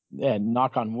 year. And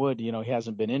knock on wood, he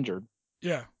hasn't been injured.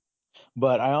 Yeah.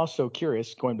 But I also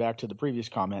curious, going back to the previous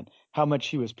comment, how much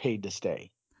he was paid to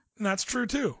stay. And that's true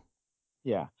too.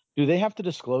 Yeah. Do they have to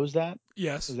disclose that?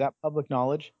 Yes. Is that public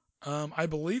knowledge? I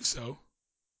believe so.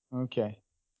 Okay.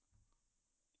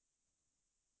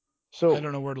 So I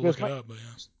don't know where to look it up, but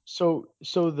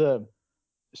yeah.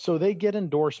 So they get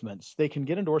endorsements. They can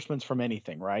get endorsements from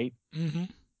anything, right? Mm-hmm.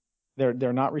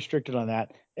 They're not restricted on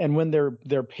that. And when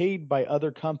they're paid by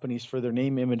other companies for their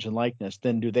name, image, and likeness,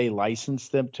 then do they license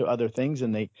them to other things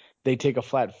and they take a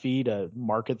flat fee to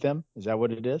market them? Is that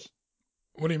what it is?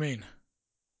 What do you mean?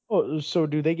 Oh, so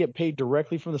do they get paid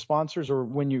directly from the sponsors, or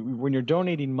when you're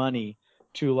donating money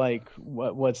to like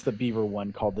what's the Beaver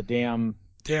one called, the Damn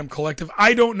Collective?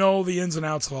 I don't know the ins and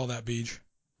outs of all that, Beach.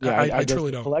 Yeah, I does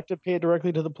truly the don't. collective pay it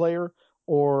directly to the player,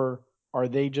 or are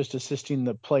they just assisting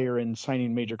the player in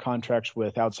signing major contracts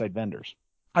with outside vendors?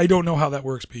 I don't know how that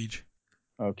works, Beach.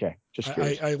 Okay, just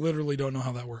curious. I literally don't know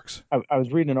how that works. I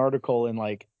was reading an article and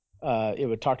it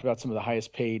would talk about some of the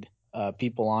highest paid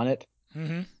people on it,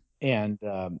 Mm-hmm. and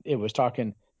it was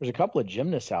talking. There's a couple of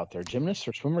gymnasts out there, gymnasts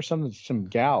or swimmers, some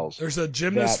gals. There's a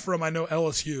gymnast from, I know,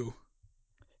 LSU.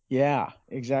 Yeah,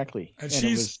 exactly. And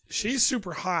she's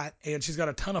super hot, and she's got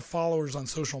a ton of followers on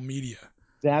social media.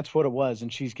 That's what it was,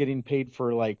 and she's getting paid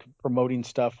for like promoting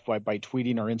stuff by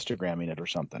tweeting or Instagramming it or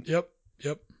something. Yep.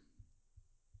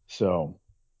 So,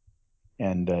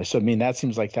 so I mean, that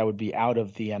seems like that would be out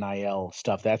of the NIL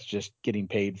stuff. That's just getting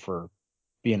paid for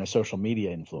being a social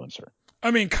media influencer. I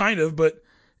mean, kind of, but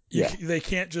Yeah, they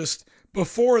can't just.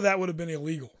 Before that would have been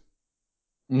illegal.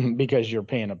 Because you're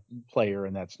paying a player,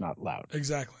 and that's not allowed.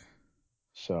 Exactly.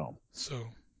 So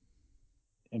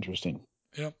interesting.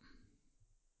 Yep.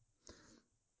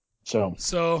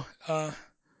 So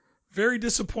very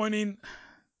disappointing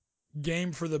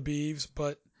game for the Beavs,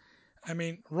 but I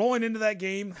mean, rolling into that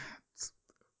game,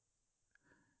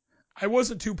 I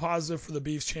wasn't too positive for the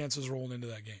Beavs' chances rolling into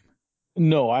that game.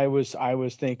 No, I was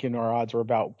thinking our odds were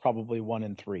about probably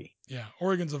 1-3. Yeah,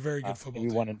 Oregon's a very good football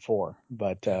maybe team. 1-4,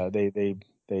 but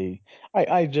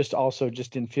I just also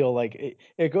just didn't feel like it.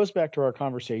 It goes back to our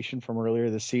conversation from earlier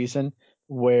this season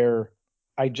where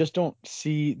I just don't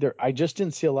see there. I just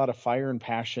didn't see a lot of fire and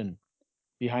passion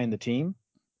behind the team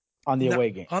on the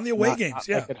away game. On the away not games,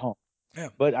 like at home. Yeah.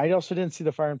 But I also didn't see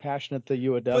the fire and passion at the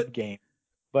UW game.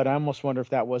 But I almost wonder if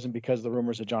that wasn't because of the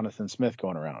rumors of Jonathon Smith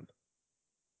going around.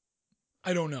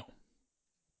 I don't know.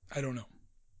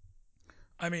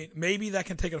 I mean, maybe that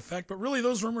can take an effect, but really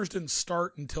those rumors didn't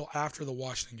start until after the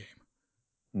Washington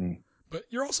game. But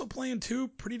you're also playing two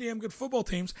pretty damn good football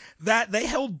teams that they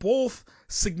held both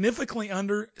significantly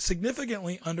under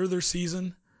their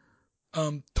season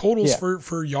totals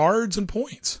for yards and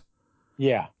points.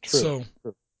 Yeah, true. So,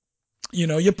 true.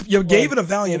 You gave it a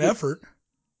valiant effort.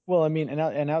 Well, I mean,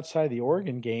 and outside the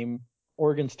Oregon game,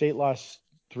 Oregon State lost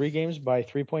 3 games by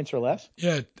 3 points or less.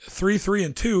 Yeah, 3,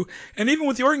 and 2. And even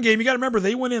with the Oregon game, you got to remember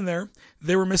they went in there.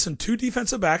 They were missing 2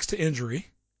 defensive backs to injury.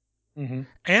 Mm-hmm.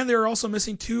 And they were also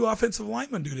missing 2 offensive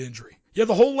linemen due to injury. Yeah,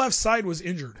 the whole left side was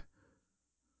injured.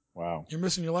 Wow. You're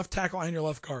missing your left tackle and your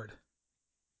left guard.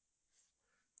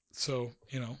 So,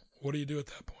 what do you do at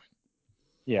that point?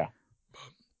 Yeah.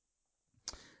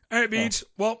 All right, Beach.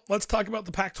 Well, let's talk about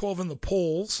the Pac12 and the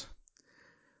polls.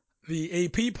 The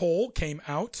AP poll came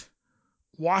out.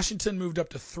 Washington moved up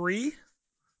to 3.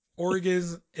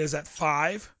 Oregon is at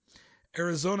 5.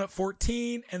 Arizona at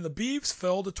 14. And the Beavs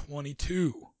fell to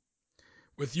 22.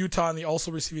 With Utah in the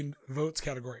also receiving votes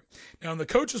category. Now, in the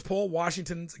coaches poll,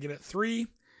 Washington's again at 3.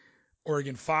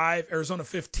 Oregon 5. Arizona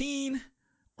 15.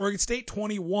 Oregon State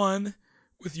 21.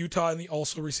 With Utah in the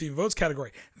also receiving votes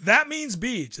category. That means,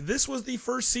 Beach, this was the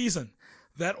first season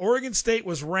that Oregon State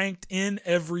was ranked in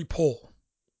every poll.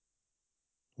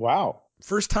 Wow.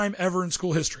 First time ever in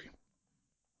school history.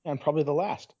 And probably the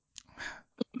last.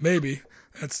 Maybe.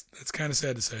 That's kind of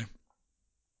sad to say.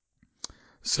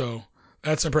 So,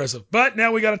 that's impressive. But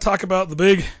now we got to talk about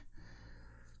the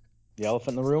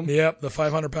elephant in the room? Yep, the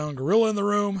 500-pound gorilla in the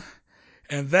room.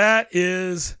 And that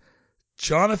is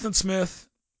Jonathon Smith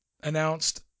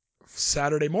announced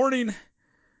Saturday morning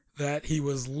that he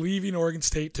was leaving Oregon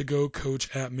State to go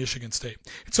coach at Michigan State.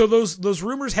 So those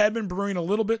rumors had been brewing a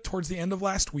little bit towards the end of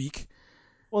last week.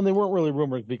 Well, and they weren't really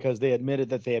rumors because they admitted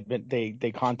that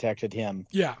they contacted him.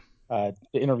 Yeah. to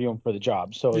interview him for the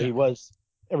job. So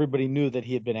everybody knew that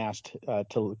he had been asked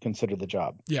to consider the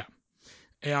job. Yeah.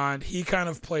 And he kind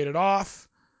of played it off.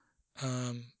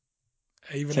 Even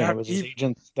saying it was his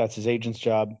agent's, that's his agent's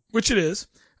job. Which it is.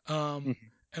 And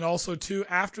also, too,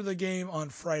 after the game on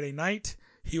Friday night,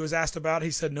 he was asked about it.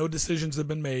 He said no decisions have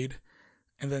been made.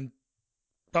 And then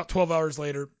about 12 hours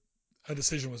later, a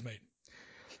decision was made.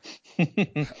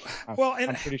 Well, and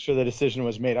I'm pretty sure the decision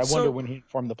was made. I wonder when he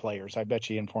informed the players. I bet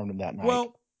he informed them that night.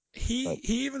 Well, he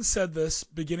even said this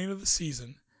beginning of the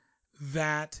season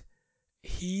that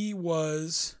he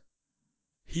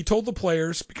told the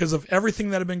players, because of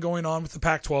everything that had been going on with the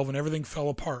Pac12 and everything fell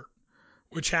apart,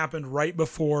 which happened right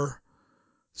before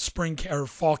spring or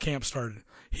fall camp started.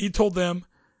 He told them,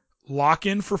 lock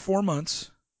in for 4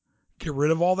 months, get rid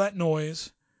of all that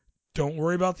noise, don't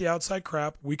worry about the outside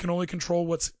crap. We can only control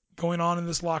what's going on in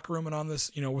this locker room and on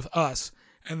this, with us,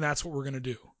 and that's what we're going to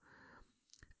do.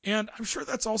 And I'm sure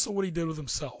that's also what he did with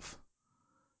himself.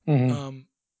 Mm-hmm.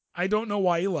 I don't know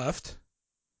why he left.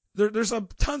 There's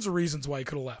tons of reasons why he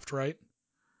could have left, right?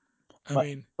 I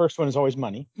mean, first one is always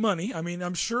money. Money. I mean,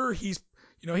 I'm sure he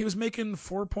was making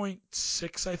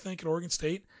 4.6, I think, at Oregon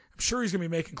State. I'm sure he's going to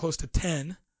be making close to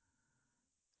 10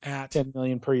 at $10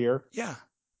 million per year. Yeah,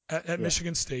 at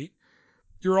Michigan State.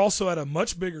 You're also at a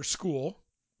much bigger school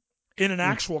in an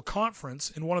actual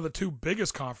conference, in one of the two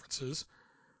biggest conferences.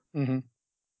 Mm-hmm.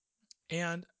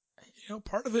 And,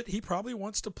 part of it, he probably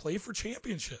wants to play for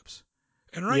championships.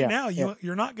 And right now,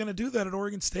 you're not going to do that at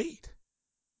Oregon State.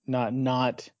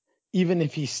 Not even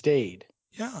if he stayed.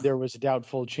 Yeah. There was a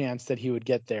doubtful chance that he would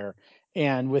get there.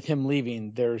 And with him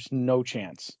leaving, there's no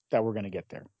chance that we're going to get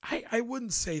there. I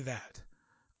wouldn't say that.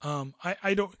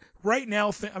 I don't right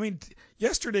now.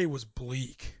 Yesterday was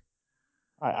bleak.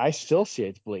 I still see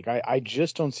it's bleak. I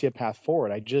just don't see a path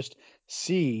forward. I just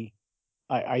see,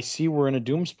 I see we're in a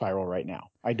doom spiral right now.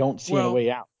 I don't see a way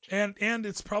out. And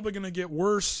it's probably going to get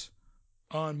worse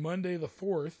on Monday the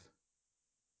 4th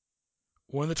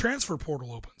when the transfer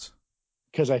portal opens.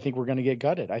 Because I think we're going to get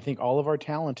gutted. I think all of our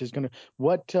talent is going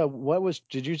to.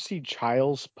 Did you see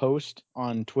Child's post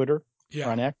on Twitter? Yeah.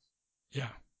 Or on X? Yeah.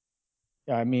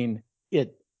 I mean,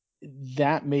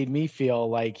 that made me feel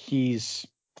like he's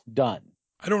done.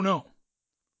 I don't know.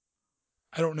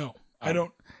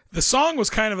 The song was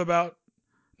kind of about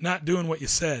not doing what you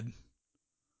said,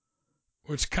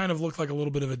 which kind of looked like a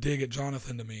little bit of a dig at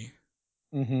Jonathon to me.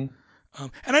 Mm-hmm.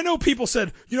 And I know people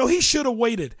said, he should have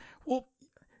waited. Well,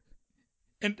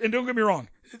 and don't get me wrong,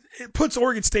 it puts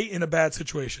Oregon State in a bad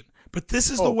situation. But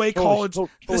this is the way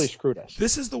totally screwed us.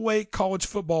 This is the way college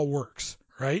football works,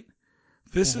 right?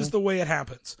 This is the way it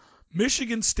happens.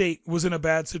 Michigan State was in a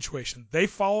bad situation. They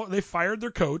fired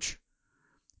their coach.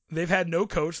 They've had no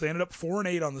coach. They ended up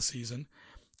 4-8 on the season.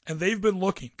 And they've been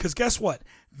looking. Because guess what?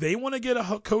 They want to get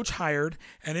a coach hired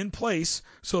and in place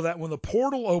so that when the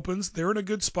portal opens, they're in a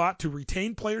good spot to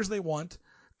retain players they want,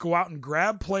 go out and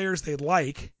grab players they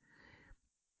like,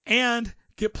 and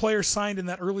get players signed in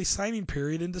that early signing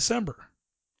period in December.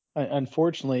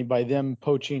 Unfortunately, by them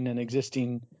poaching an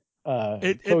existing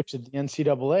coach at the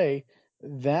NCAA,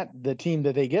 that the team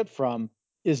that they get from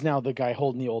is now the guy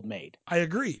holding the old maid. I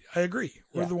agree.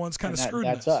 We're the ones kind of screwed.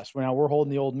 That's us. Now we're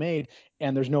holding the old maid,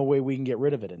 and there's no way we can get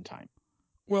rid of it in time.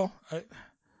 Well,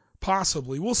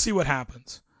 possibly. We'll see what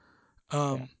happens.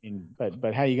 But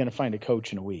how are you going to find a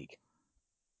coach in a week?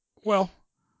 Well,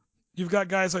 you've got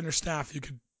guys on your staff. You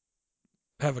could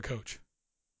have a coach.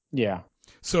 Yeah.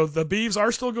 So the Beavs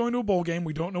are still going to a bowl game.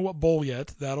 We don't know what bowl yet.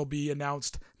 That'll be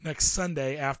announced next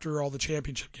Sunday after all the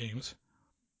championship games.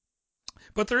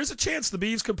 But there is a chance the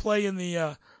Beavs could play in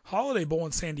the Holiday Bowl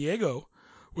in San Diego.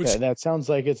 That sounds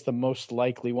like it's the most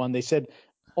likely one. They said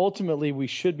ultimately we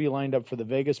should be lined up for the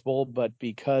Vegas Bowl, but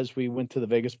because we went to the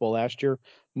Vegas Bowl last year,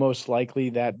 most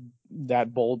likely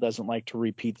that bowl doesn't like to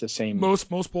repeat the same. Most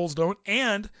bowls don't.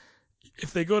 And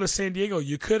if they go to San Diego,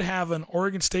 you could have an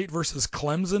Oregon State versus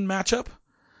Clemson matchup.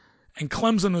 And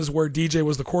Clemson is where DJ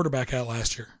was the quarterback at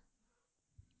last year.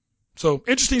 So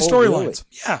interesting storylines. Really?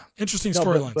 Yeah, interesting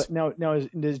storylines. But now is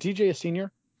DJ a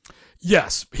senior?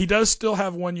 Yes, he does still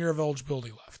have 1 year of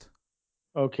eligibility left.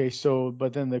 Okay,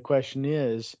 but then the question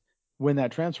is, when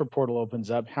that transfer portal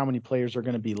opens up, how many players are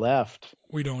going to be left?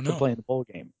 We don't know. To play in the bowl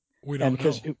game. We don't know.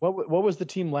 Because what was the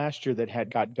team last year that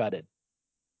got gutted?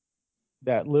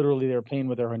 That literally they were playing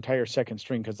with their entire second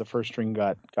string because the first string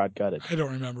got gutted. I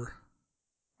don't remember.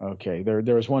 Okay,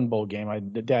 there was one bowl game.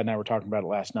 Dad and I were talking about it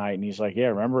last night, and he's like, "Yeah,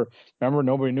 remember,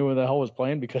 nobody knew who the hell was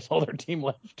playing because all their team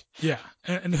left." Yeah,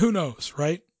 and who knows,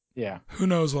 right? Yeah, who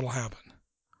knows what'll happen,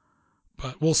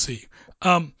 but we'll see.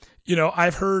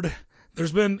 I've heard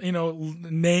there's been,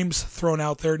 names thrown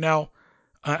out there. Now,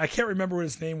 I can't remember what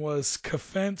his name was.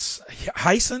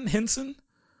 Hinson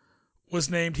was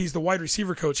named. He's the wide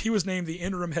receiver coach. He was named the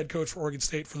interim head coach for Oregon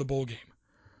State for the bowl game.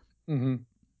 Mm-hmm.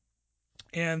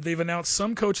 And they've announced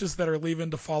some coaches that are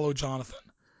leaving to follow Jonathon.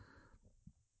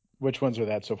 Which ones are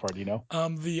that so far? Do you know?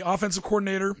 The offensive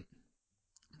coordinator,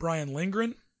 Brian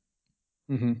Lindgren.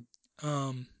 Mm-hmm.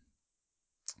 Let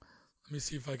me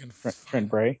see if I can Trent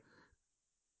Bray?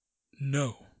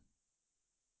 No.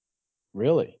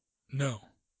 Really? No.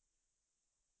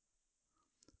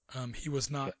 He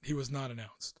was not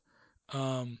announced.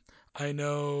 I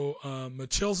know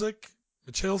Michalzik,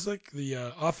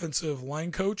 the offensive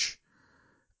line coach.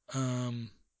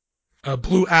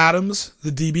 Blue Adams,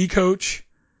 the DB coach.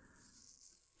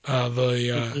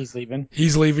 He's leaving.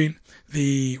 He's leaving.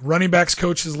 The running backs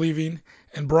coach is leaving,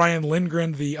 and Brian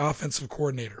Lindgren, the offensive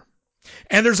coordinator.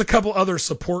 And there's a couple other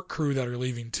support crew that are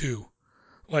leaving too,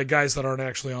 like guys that aren't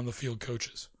actually on the field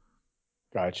coaches.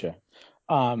 Gotcha.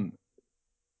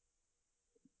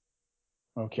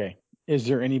 Okay. Is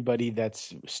there anybody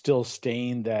that's still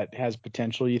staying that has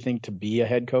potential, you think, to be a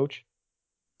head coach?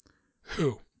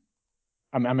 Who?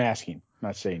 I'm asking,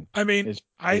 not saying. I mean,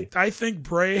 I think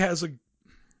Bray's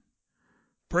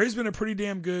been a pretty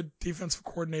damn good defensive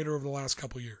coordinator over the last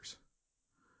couple of years.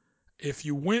 If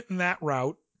you went in that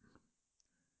route,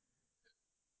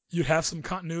 you'd have some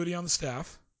continuity on the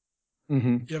staff.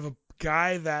 Mm-hmm. You have a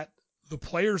guy that the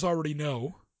players already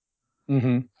know.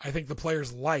 Mm-hmm. I think the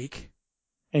players like.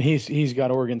 And he's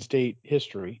got Oregon State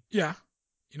history. Yeah.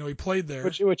 He played there.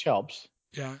 Which helps.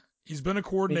 Yeah. He's been a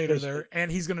coordinator there,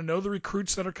 and he's going to know the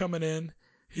recruits that are coming in.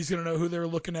 He's going to know who they're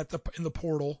looking at in the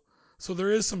portal. So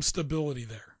there is some stability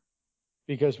there.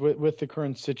 Because with the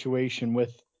current situation,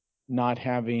 with not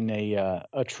having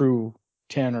a true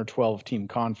 10 or 12 team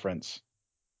conference.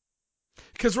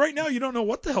 Because right now you don't know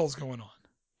what the hell's going on.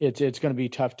 It's going to be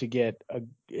tough to get a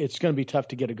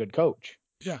good coach.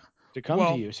 Yeah. To come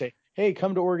to you, say, hey,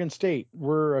 come to Oregon State.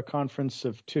 We're a conference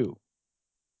of 2.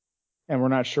 And we're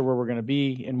not sure where we're going to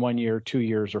be in 1 year, 2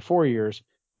 years, or 4 years.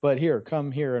 But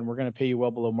come here, and we're going to pay you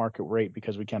well below market rate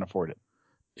because we can't afford it.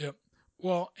 Yep.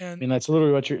 Well, and that's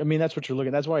literally what that's what you're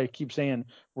looking at. That's why I keep saying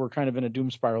we're kind of in a doom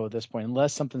spiral at this point,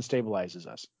 unless something stabilizes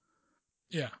us.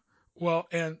 Yeah. Well,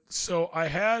 and so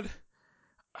I've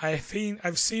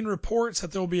seen reports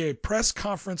that there will be a press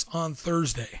conference on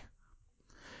Thursday.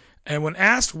 And when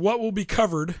asked what will be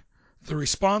covered, the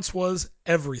response was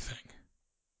everything.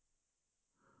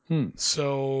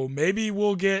 So maybe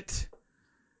we'll get.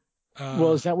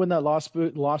 Well, is that when that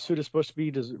lawsuit is supposed to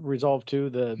be resolved too?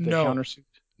 The countersuit?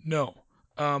 No.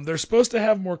 They're supposed to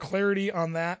have more clarity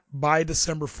on that by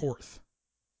December 4th.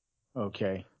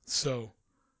 Okay. So,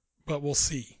 but we'll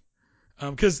see.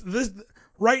 Because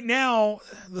right now,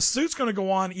 the suit's going to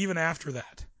go on even after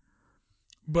that.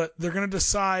 But they're going to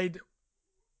decide.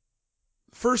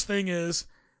 First thing is,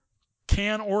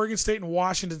 can Oregon State and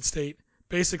Washington State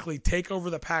basically take over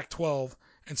the Pac12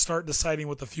 and start deciding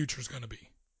what the future is going to be?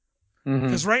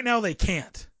 Because right now they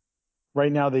can't.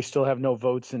 Right now they still have no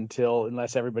votes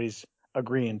unless everybody's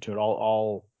agreeing to it.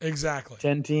 All exactly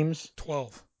 10 teams,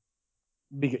 12.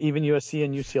 Even USC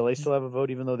and UCLA still have a vote,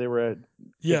 even though they were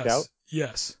kicked out.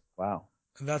 Yes. Wow.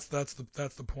 And that's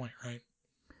the point, right?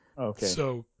 Okay.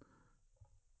 So,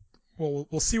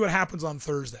 we'll see what happens on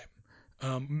Thursday.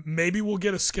 Maybe we'll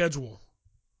get a schedule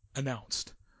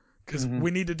announced because we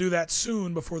need to do that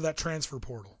soon before that transfer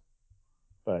portal.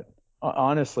 But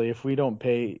honestly, if we don't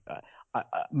pay,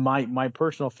 my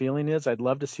personal feeling is I'd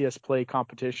love to see us play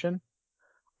competition.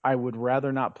 I would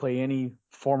rather not play any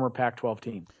former Pac-12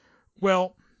 team.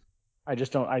 Well, I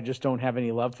just don't have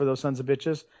any love for those sons of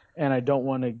bitches, and I don't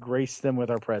want to grace them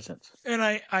with our presence.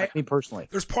 And me personally,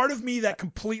 there's part of me that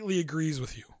completely agrees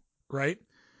with you, right?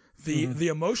 The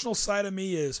emotional side of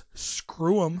me is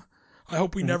screw them. I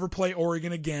hope we never play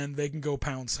Oregon again. They can go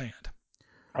pound sand.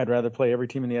 I'd rather play every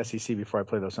team in the SEC before I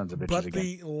play those sons of bitches again. But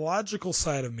the logical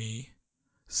side of me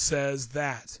says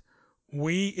that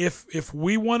if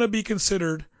we want to be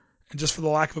considered, and just for the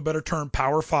lack of a better term,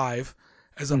 Power 5,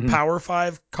 as a Power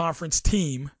 5 conference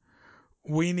team,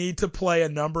 we need to play a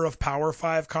number of Power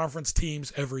 5 conference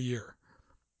teams every year.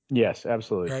 Yes,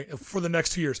 absolutely. Right, for the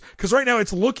next 2 years. Because right now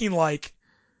it's looking like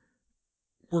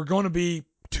we're going to be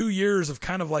 2 years of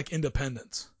kind of like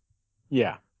independence.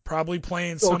 Yeah. Probably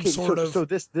playing some sort of. So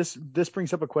this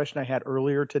brings up a question I had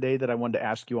earlier today that I wanted to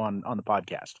ask you on the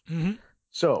podcast. Mm-hmm.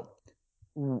 So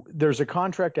there's a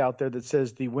contract out there that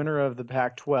says the winner of the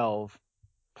Pac-12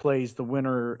 plays the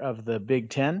winner of the Big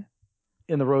Ten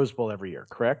in the Rose Bowl every year,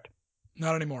 correct?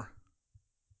 Not anymore.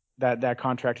 That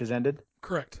contract has ended?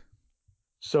 Correct.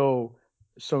 So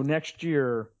next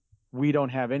year we don't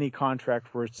have any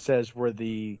contract where it says where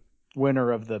the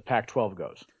winner of the Pac-12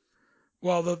 goes.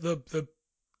 Well, the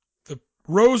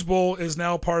Rose Bowl is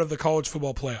now part of the college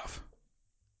football playoff.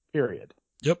 Period.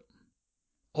 Yep.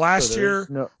 Last year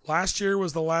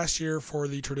was the last year for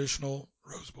the traditional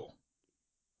Rose Bowl.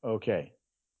 Okay.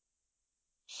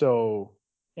 So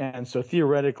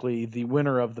theoretically, the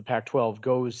winner of the Pac-12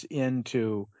 goes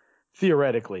into,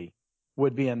 theoretically,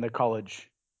 would be in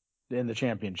the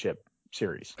championship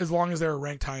series. As long as they're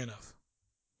ranked high enough.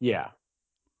 Yeah.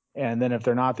 And then if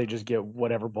they're not, they just get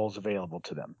whatever bowl's available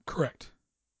to them. Correct.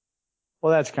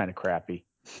 Well, that's kind of crappy.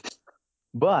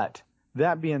 But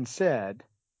that being said,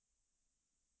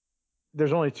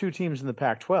 there's only 2 teams in the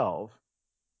Pac-12.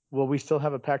 Will we still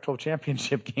have a Pac-12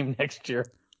 championship game next year?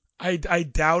 I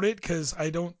doubt it, because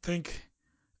I don't think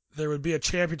there would be a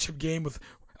championship game with.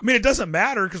 I mean, it doesn't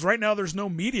matter because right now there's no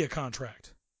media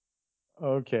contract.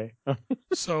 Okay.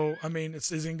 So I mean,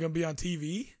 is it going to be on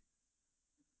TV?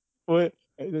 What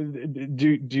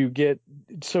do you get?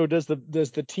 So does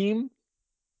the team?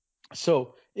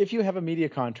 So if you have a media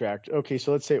contract, okay.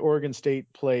 So let's say Oregon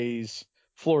State plays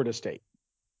Florida State.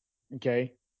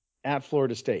 Okay, at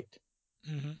Florida State.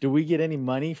 Mm-hmm. Do we get any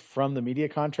money from the media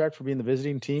contract for being the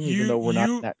visiting team, even though we're not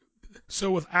in that?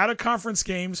 So with out-of-conference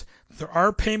games, there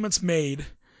are payments made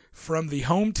from the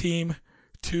home team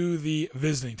to the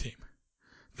visiting team.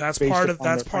 That's part of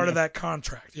that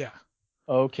contract. Yeah.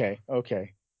 Okay.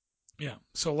 Yeah.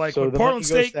 So like so with the Portland money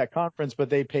State goes to that conference,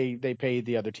 but they pay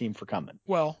the other team for coming.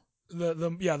 Well,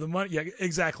 the money, yeah,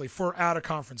 exactly, for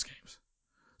out-of-conference games.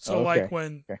 So like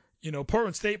when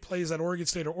Portland State plays at Oregon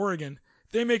State or Oregon,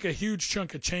 they make a huge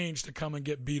chunk of change to come and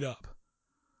get beat up.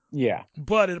 Yeah.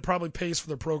 But it probably pays for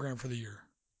their program for the year.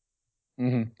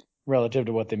 Mm-hmm. Relative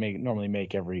to what they normally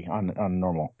make on a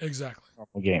normal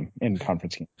game in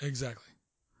conference game. Exactly.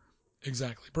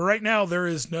 But right now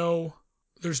there's no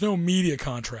media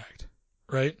contract,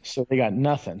 right? So they got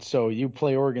nothing. So you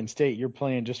play Oregon State, you're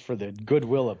playing just for the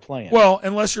goodwill of playing. Well,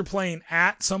 unless you're playing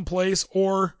at some place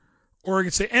or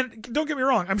Oregon State. And don't get me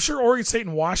wrong, I'm sure Oregon State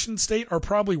and Washington State are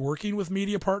probably working with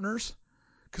media partners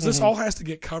because this all has to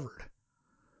get covered.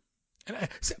 And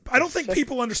I don't think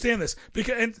people understand this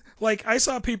because, I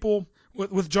saw people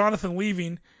with Jonathon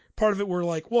leaving. Part of it were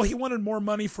like, well, he wanted more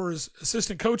money for his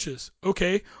assistant coaches.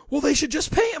 Okay, well, they should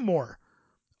just pay him more.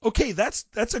 Okay, that's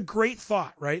a great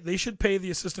thought, right? They should pay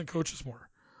the assistant coaches more.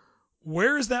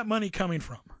 Where is that money coming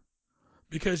from?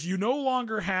 Because you no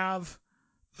longer have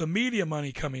the media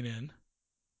money coming in.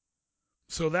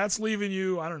 So that's leaving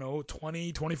you, I don't know,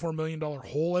 $24 million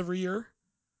hole every year.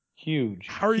 Huge.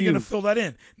 How are you going to fill that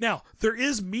in? Now, there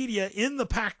is media in the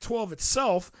Pac-12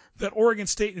 itself that Oregon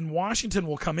State and Washington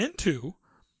will come into,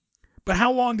 but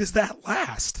how long does that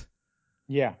last?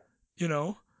 Yeah. It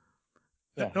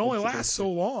only lasts so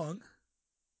long.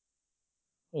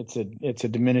 It's a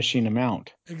diminishing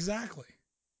amount. Exactly.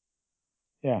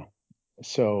 Yeah.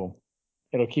 So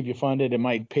it'll keep you funded. It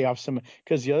might pay off some,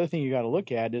 because the other thing you got to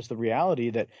look at is the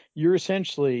reality that you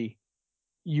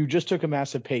just took a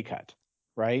massive pay cut,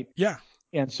 right? Yeah.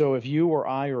 And so if you or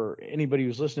I or anybody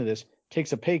who's listening to this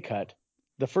takes a pay cut,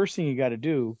 the first thing you got to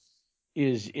do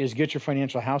is get your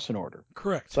financial house in order.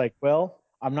 Correct. It's like, well,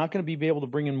 I'm not going to be able to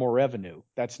bring in more revenue.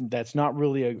 That's not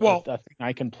really a thing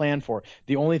I can plan for.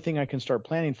 The only thing I can start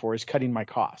planning for is cutting my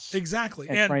costs. Exactly.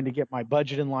 And trying to get my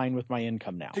budget in line with my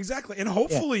income now. Exactly. And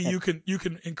hopefully you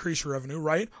can increase your revenue,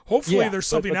 right? Hopefully there's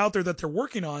something out there that they're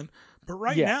working on. But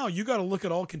now you got to look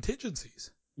at all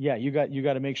contingencies. Yeah, you got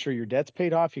to make sure your debt's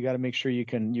paid off. You got to make sure you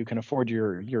can afford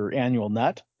your annual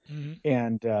nut.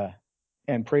 Mm-hmm.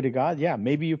 And pray to God,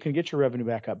 maybe you can get your revenue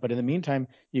back up. But in the meantime,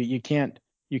 you can't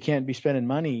be spending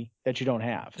money that you don't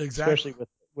have, especially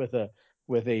with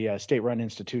a state-run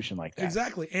institution like that.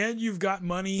 Exactly. And you've got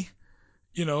money,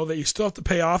 that you still have to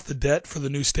pay off the debt for the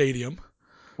new stadium,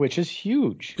 which is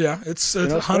huge. Yeah, it's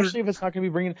especially if it's not going to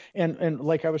be bringing. And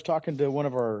like I was talking to one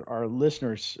of our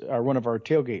listeners, or one of our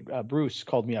tailgate, Bruce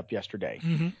called me up yesterday,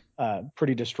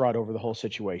 pretty distraught over the whole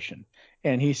situation.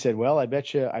 And he said, "Well, I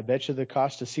bet you the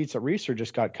cost of seats at Reeser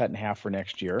just got cut in half for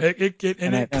next year." It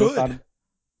could.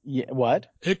 Yeah, what?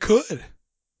 It could.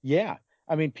 Yeah,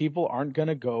 I mean, people aren't going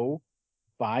to go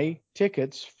buy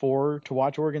tickets to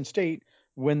watch Oregon State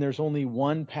when there's only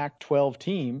one Pac-12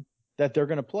 team that they're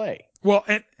going to play. Well,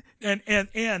 and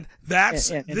that's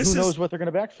and who knows what they're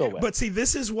going to backfill with. But see,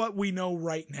 this is what we know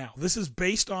right now. This is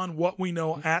based on what we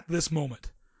know at this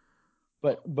moment.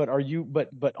 But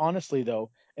honestly though,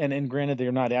 and granted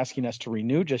they're not asking us to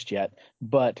renew just yet,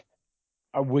 but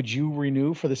would you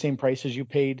renew for the same price as you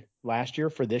paid last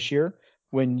year for this year,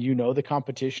 when the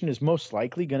competition is most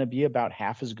likely going to be about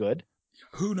half as good?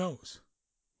 Who knows?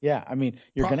 Yeah, I mean,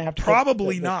 you're going to have to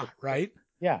probably not, right?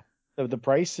 Yeah, the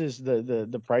price is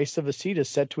the price of a seat is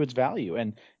set to its value,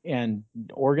 and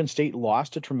Oregon State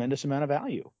lost a tremendous amount of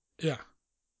value. Yeah,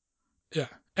 yeah.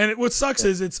 And what sucks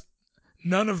is it's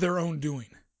none of their own doing.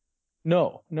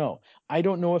 No, I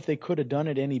don't know if they could have done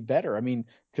it any better. I mean,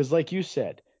 because like you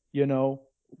said,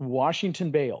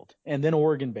 Washington bailed, and then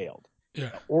Oregon bailed.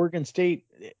 Yeah. Oregon State,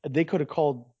 they could have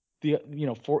called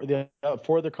for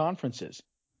the conferences.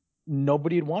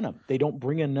 Nobody'd want them. They don't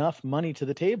bring enough money to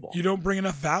the table. You don't bring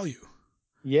enough value.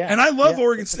 Yeah. And I love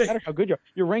Oregon Doesn't State. matter how good you are.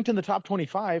 You're ranked in the top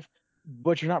 25,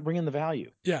 but you're not bringing the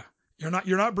value. Yeah. You're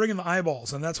not bringing the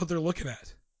eyeballs, and that's what they're looking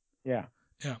at. Yeah.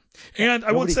 Yeah. And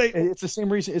I would say it's the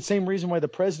same reason. It's the same reason why the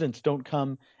presidents don't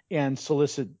come and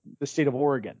solicit the state of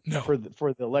Oregon for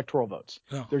the electoral votes.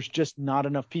 No. There's just not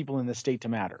enough people in the state to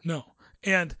matter. No.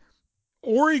 And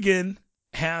Oregon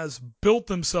has built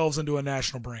themselves into a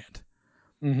national brand.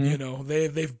 Mm-hmm.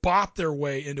 They've bought their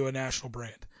way into a national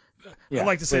brand. Yeah. I'd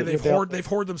like to say they've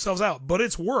hoarded themselves out, but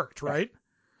it's worked, right?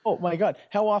 Oh my God!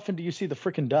 How often do you see the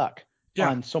frickin' duck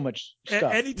on so much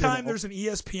stuff? Anytime there's an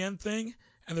ESPN thing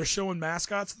and they're showing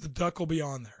mascots, the duck will be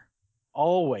on there.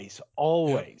 Always.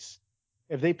 Yep.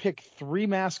 If they pick 3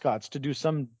 mascots to do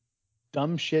some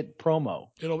dumb shit promo,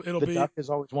 the duck is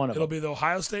always one of them. It'll be the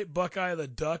Ohio State Buckeye, the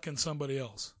duck, and somebody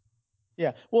else.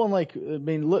 Yeah, well,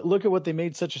 and look at what they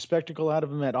made such a spectacle out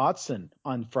of him at Autzen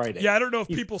on Friday. Yeah, I don't know if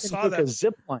people saw that. He took a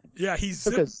zip line. Yeah, he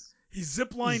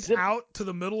zip-lined out to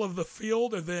the middle of the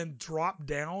field and then dropped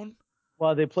down.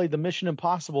 Well, they played the Mission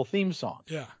Impossible theme song.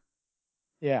 Yeah.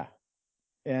 Yeah.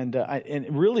 And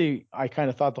really, I kind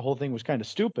of thought the whole thing was kind of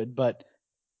stupid, but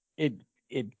it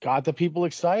got the people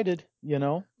excited,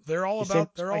 They're all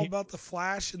about the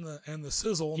flash and the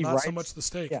sizzle, not so much the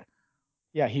steak.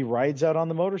 Yeah, he rides out on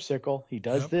the motorcycle. He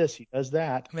does this, he does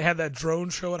that. And they had that drone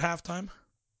show at halftime.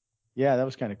 Yeah, that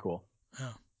was kind of cool.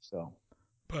 Yeah. So,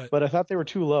 but I thought they were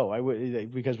too low.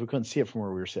 Because we couldn't see it from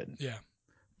where we were sitting. Yeah,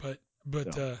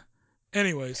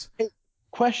 anyways. Hey,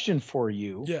 question for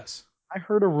you. Yes. I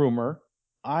heard a rumor.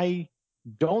 I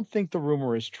don't think the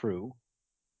rumor is true,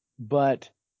 but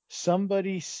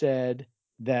somebody said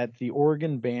that the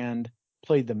Oregon band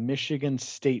played the Michigan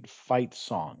State fight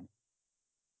song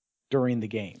during the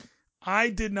game. I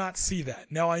did not see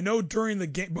that. Now, I know during the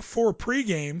game, before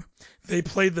pregame, they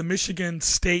played the Michigan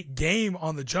State game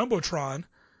on the Jumbotron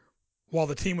while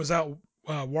the team was out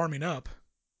warming up.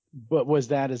 But was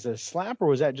that as a slap, or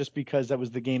was that just because that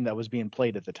was the game that was being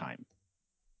played at the time?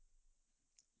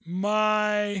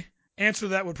 My answer to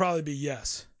that would probably be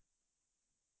yes.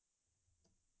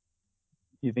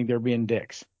 You think they're being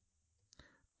dicks?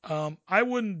 I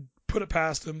wouldn't put it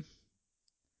past them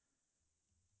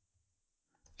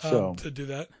to do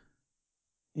that.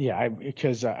 Yeah,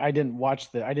 because I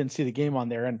didn't see the game on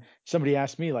there, and somebody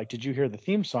asked me, like, did you hear the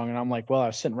theme song? And I'm like, well, I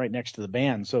was sitting right next to the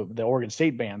band, so the Oregon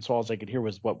State band, so all I could hear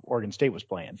was what Oregon State was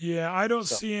playing. Yeah, I don't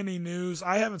see any news.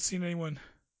 I haven't seen anyone.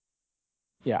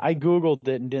 Yeah, I Googled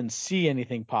it and didn't see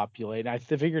anything populate. I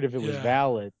figured if it was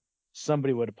valid,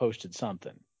 somebody would have posted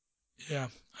something. Yeah,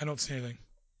 I don't see anything.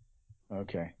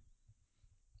 Okay.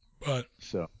 But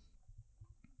So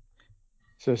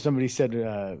somebody said,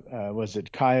 was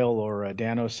it Kyle or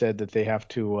Dano said that they have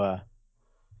to,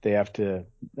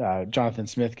 Jonathon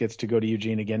Smith gets to go to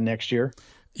Eugene again next year?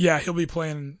 Yeah, he'll be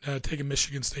playing, taking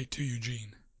Michigan State to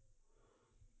Eugene.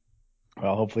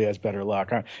 Well, hopefully he has better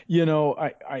luck.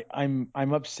 I'm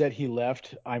upset he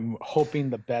left. I'm hoping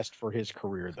the best for his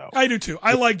career, though. I do too.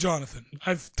 I like Jonathon.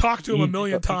 I've talked to him a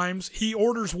million times. He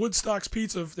orders Woodstock's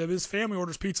pizza. His family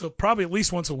orders pizza probably at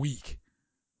least once a week.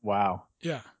 Wow.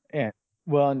 Yeah. And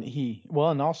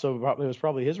also it was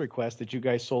probably his request that you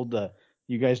guys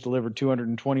delivered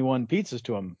 221 pizzas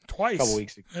to him twice a couple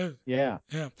weeks ago. Yeah.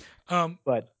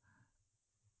 But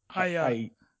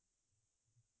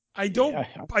I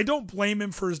don't blame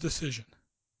him for his decision.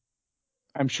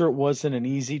 I'm sure it wasn't an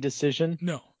easy decision.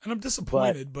 No, and I'm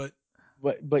disappointed, but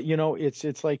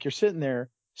it's like you're sitting there,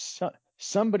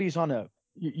 somebody's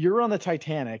you're on the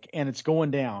Titanic and it's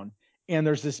going down, and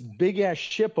there's this big ass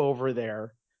ship over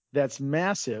there that's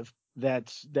massive,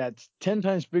 that's 10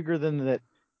 times bigger than that,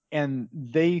 and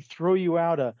they throw you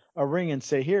out a ring and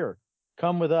say, "Here,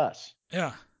 come with us."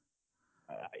 Yeah.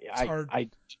 It's hard.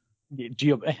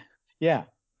 Yeah.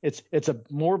 It's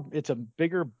a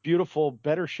bigger, beautiful,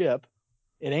 better ship.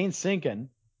 It ain't sinking.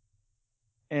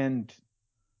 And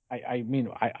I mean,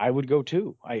 I would go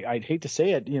too. I'd hate to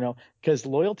say it, because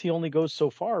loyalty only goes so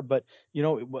far, but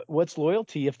what's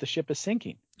loyalty if the ship is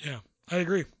sinking? Yeah, I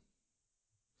agree.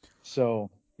 So,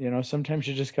 sometimes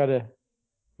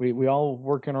we We all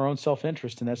work in our own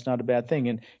self-interest, and that's not a bad thing.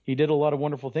 And he did a lot of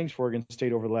wonderful things for Oregon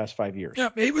State over the last 5 years. Yeah,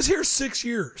 he was here 6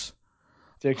 years.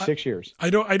 Six years. I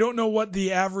don't know what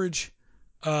the average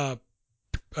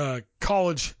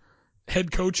college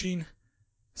head coaching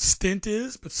stint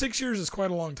is, but 6 years is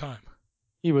quite a long time.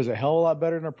 He was a hell of a lot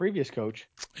better than our previous coach.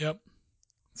 Yep.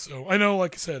 So I know,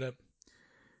 like I said,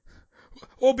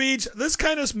 well, Beach, this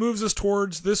kind of moves us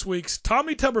towards this week's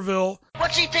Tommy Tuberville.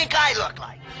 What's he think I look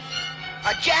like?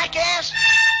 A jackass?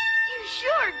 You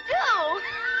sure do.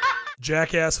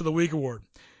 Jackass of the Week Award.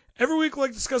 Every week, we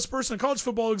like to discuss a person in college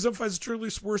football who exemplifies the truly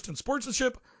worst in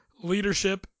sportsmanship,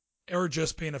 leadership, or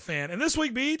just being a fan. And this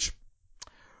week, Beach,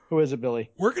 who is it, Billy?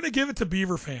 We're going to give it to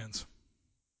Beaver fans.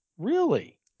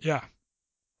 Really? Yeah.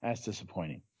 That's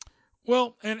disappointing.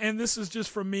 Well, and this is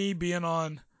just from me being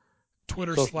on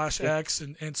Twitter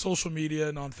 /X and social media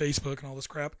and on Facebook and all this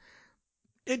crap.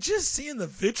 And just seeing the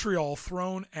vitriol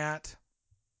thrown at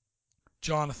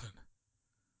Jonathon.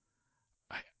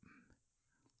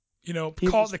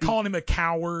 Calling him a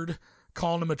coward,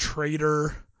 calling him a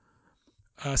traitor,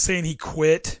 saying he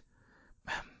quit.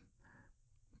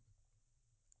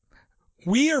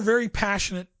 We are very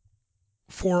passionate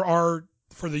for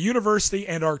the university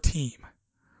and our team.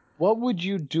 What would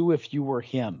you do if you were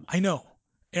him? I know.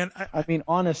 And I mean,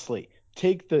 honestly,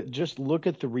 just look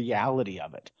at the reality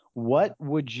of it. What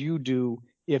would you do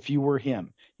if you were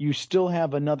him? You still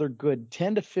have another good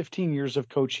 10 to 15 years of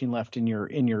coaching left in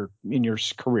your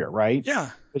career, right? Yeah.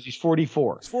 Because he's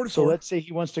 44. He's 44. So let's say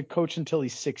he wants to coach until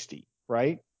he's 60,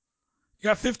 right? You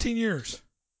got 15 years.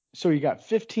 So you got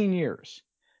 15 years.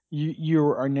 You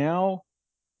are now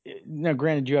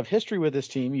granted you have history with this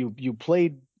team. You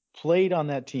played on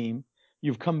that team.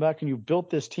 You've come back and you've built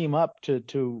this team up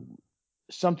to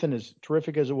something as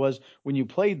terrific as it was when you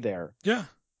played there. Yeah.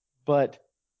 But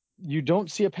you don't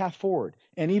see a path forward.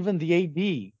 And even the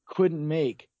AD couldn't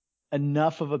make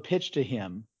enough of a pitch to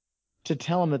him to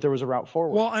tell him that there was a route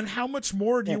forward. Well, and how much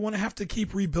more do you want to have to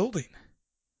keep rebuilding?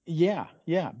 Yeah.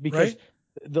 Because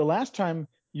the last time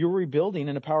you were rebuilding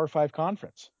in a Power 5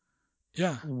 conference.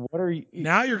 Yeah. What are you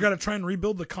now? You're going to try and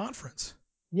rebuild the conference.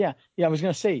 Yeah. I was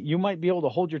going to say you might be able to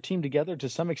hold your team together to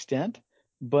some extent,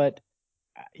 but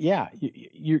yeah,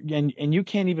 you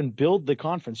can't even build the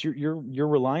conference. You're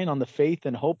relying on the faith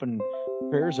and hope and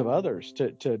prayers of others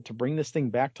to bring this thing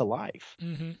back to life.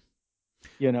 Mm-hmm.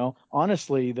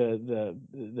 Honestly,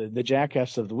 the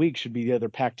jackass of the week should be the other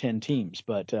Pac-10 teams,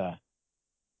 but fuck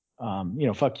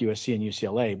USC and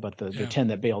UCLA, but the 10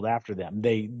 that bailed after them,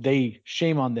 they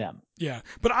shame on them. Yeah,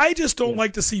 but I just don't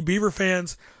like to see Beaver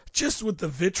fans just with the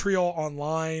vitriol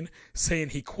online saying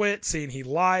he quit, saying he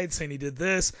lied, saying he did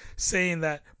this, saying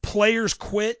that players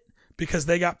quit because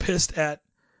they got pissed at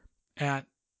I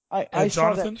Jonathon.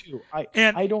 saw that too.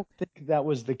 I don't think that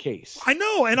was the case. I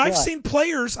know, and I've seen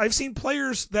players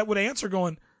that would answer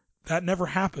going, that never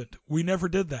happened. We never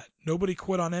did that. Nobody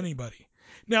quit on anybody.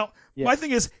 Now, my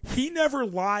thing is, he never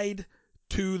lied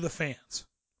to the fans,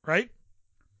 right?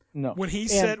 No. When he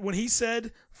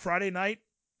said Friday night,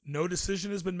 no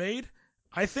decision has been made,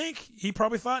 I think he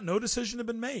probably thought no decision had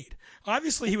been made.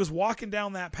 Obviously, he was walking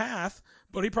down that path,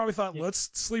 but he probably thought, let's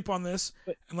sleep on this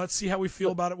and let's see how we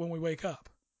feel about it when we wake up.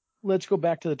 Let's go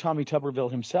back to the Tommy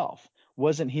Tuberville himself.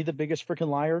 Wasn't he the biggest freaking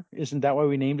liar? Isn't that why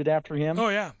we named it after him? Oh,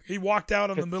 yeah. He walked out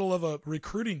in the middle of a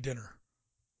recruiting dinner.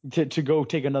 To go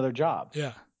take another job.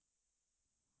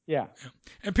 Yeah.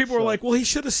 And people were like, well, he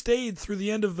should have stayed through the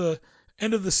end of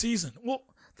the season. Well,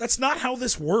 that's not how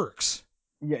this works.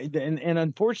 Yeah, and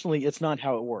unfortunately, it's not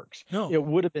how it works. No. It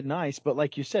would have been nice, but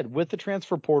like you said, with the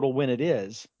transfer portal when it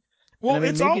is. Well,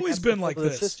 it's always been like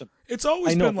this. It's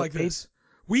always been like this.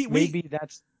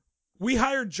 We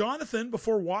hired Jonathon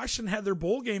before Washington had their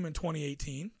bowl game in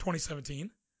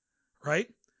 2017, right?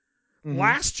 Mm-hmm.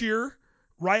 Last year,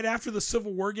 right after the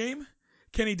Civil War game,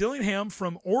 Kenny Dillingham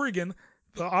from Oregon,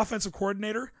 the offensive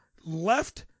coordinator,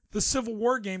 left the Civil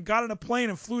War game, got on a plane,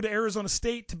 and flew to Arizona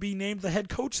State to be named the head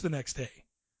coach the next day.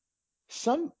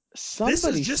 This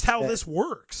is just how this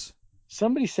works.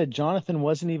 Somebody said Jonathon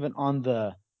wasn't even on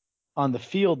the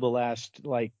field the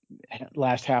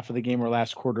last half of the game or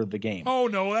last quarter of the game. Oh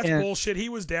no, that's bullshit. He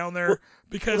was down there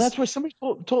because that's what somebody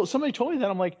told me that.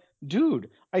 I'm like, dude,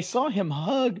 I saw him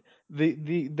hug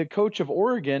the coach of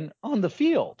Oregon on the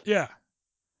field. Yeah.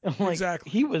 I'm like,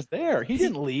 exactly. He was there. He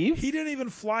didn't leave. He didn't even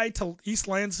fly to East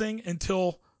Lansing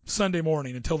until Sunday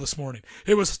morning, until this morning.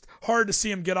 It was hard to see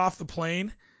him get off the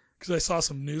plane because I saw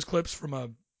some news clips from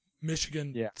a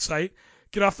Michigan site.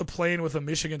 Get off the plane with a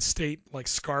Michigan State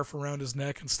scarf around his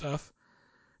neck and stuff.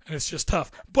 And it's just tough.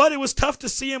 But it was tough to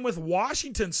see him with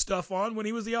Washington stuff on when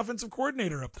he was the offensive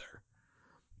coordinator up there.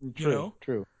 True.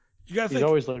 You got to think. He's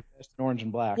always looked best in orange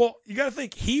and black. Well, you got to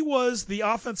think he was the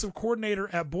offensive coordinator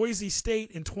at Boise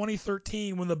State in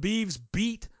 2013 when the Beavs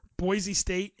beat Boise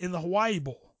State in the Hawaii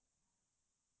Bowl.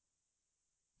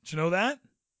 Did you know that?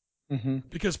 Mm-hmm.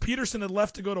 Because Peterson had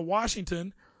left to go to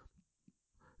Washington,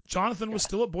 Jonathon was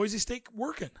still at Boise State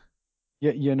working.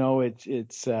 Yeah,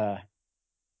 it's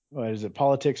what is it?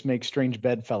 Politics makes strange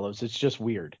bedfellows. It's just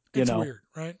weird. It's weird,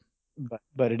 right?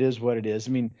 But it is what it is.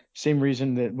 I mean, same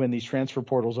reason that when these transfer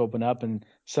portals open up and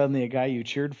suddenly a guy you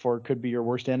cheered for could be your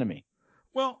worst enemy.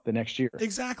 Well, the next year.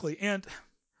 Exactly. And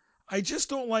I just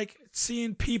don't like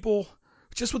seeing people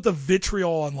just with the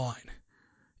vitriol online.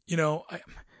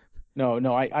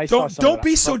 I saw some. Don't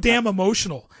be so damn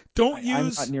emotional. I'm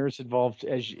not near as involved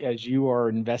as you are,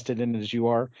 invested in it as you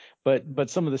are. But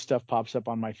some of the stuff pops up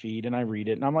on my feed and I read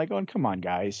it and I'm like, going, come on,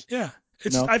 guys. Yeah,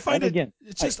 I find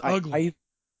it's just ugly.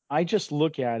 I just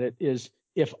look at it as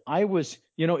if I was,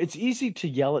 it's easy to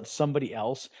yell at somebody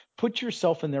else. Put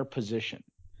yourself in their position.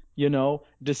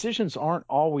 Decisions aren't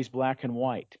always black and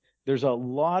white. There's a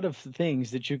lot of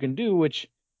things that you can do, which,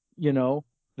 you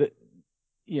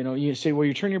say, well,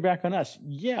 you turn your back on us.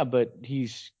 Yeah, but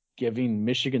he's giving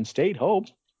Michigan State hope.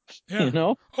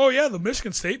 Yeah. Oh, yeah, the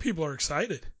Michigan State people are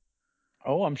excited.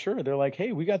 Oh, I'm sure. They're like,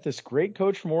 hey, we got this great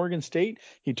coach from Oregon State.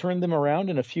 He turned them around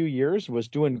in a few years, was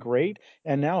doing great.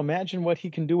 And now imagine what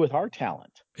he can do with our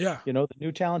talent. Yeah. The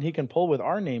new talent he can pull with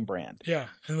our name brand. Yeah,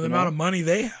 and the amount of money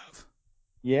they have.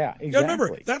 Yeah, exactly. Yeah,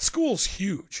 remember, that school's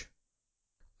huge.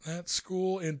 That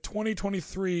school in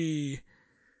 2023,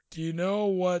 do you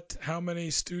know how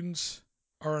many students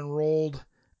are enrolled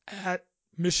at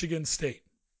Michigan State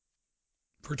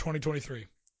for 2023?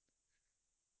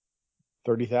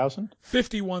 30,000?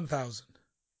 51,000.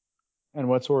 And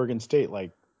what's Oregon State,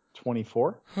 like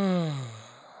 24?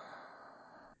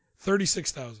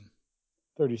 36,000.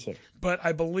 36. But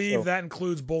I believe that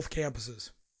includes both campuses.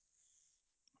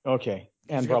 Okay.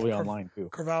 And probably online too.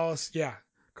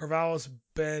 Corvallis,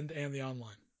 Bend, and the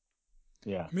online.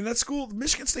 Yeah. I mean, that school,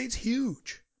 Michigan State's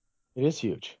huge. It is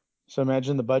huge. So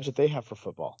imagine the budget they have for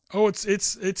football. Oh,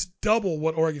 it's double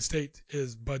what Oregon State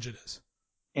budget is.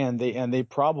 And they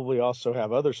probably also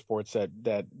have other sports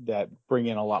that bring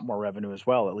in a lot more revenue as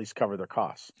well, at least cover their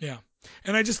costs. Yeah.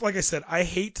 And like I said, I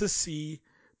hate to see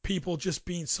people just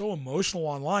being so emotional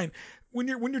online. When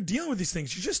you're dealing with these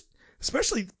things,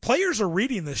 especially players are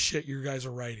reading this shit you guys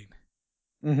are writing.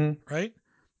 Mm-hmm. Right?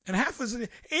 And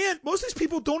most of these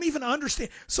people don't even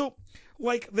understand. So,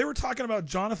 like, they were talking about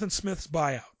Jonathan Smith's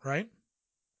buyout, right?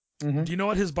 Mm-hmm. Do you know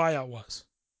what his buyout was?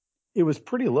 It was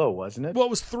pretty low, wasn't it? Well, it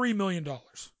was $3 million.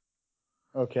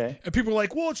 Okay. And people were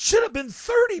like, well, it should have been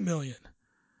 $30 million.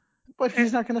 But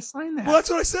he's not going to sign that. Well, that's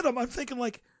what I said. I'm thinking,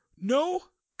 like, no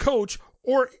coach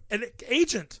or an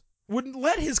agent wouldn't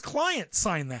let his client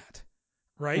sign that,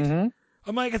 right? Mm-hmm.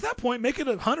 I'm like, at that point, make it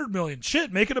 $100 million.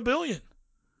 Shit, make it $1 billion.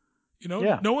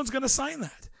 No one's going to sign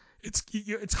that.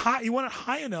 It's high. You want it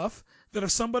high enough that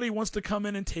if somebody wants to come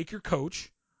in and take your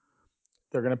coach,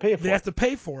 they're going to pay for it. They have to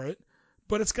pay for it.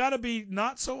 But it's got to be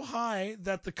not so high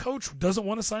that the coach doesn't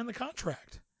want to sign the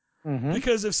contract. Mm-hmm.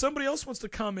 Because if somebody else wants to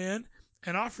come in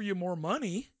and offer you more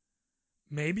money,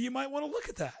 maybe you might want to look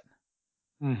at that.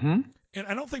 Mm-hmm. And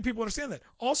I don't think people understand that.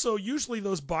 Also, usually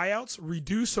those buyouts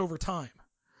reduce over time.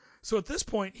 So at this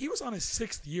point, he was on his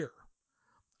 6th year.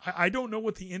 I don't know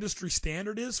what the industry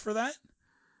standard is for that,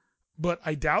 but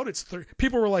I doubt it's 30.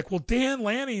 People were like, well, Dan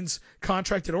Lanning's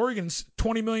contract at Oregon's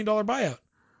 $20 million buyout.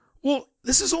 Well,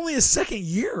 this is only his 2nd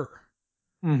year.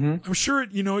 Mm-hmm. I'm sure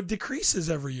it decreases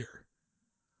every year.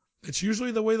 It's usually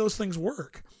the way those things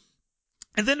work.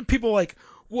 And then people are like,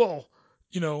 well,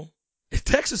 if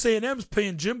Texas A&M's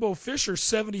paying Jimbo Fisher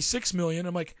 $76 million,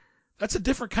 I'm like, that's a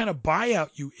different kind of buyout,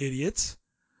 you idiots.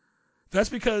 That's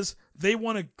because they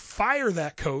want to fire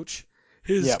that coach.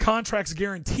 His contract's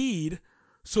guaranteed,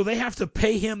 so they have to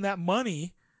pay him that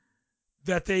money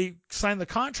that they signed the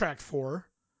contract for.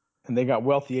 And they got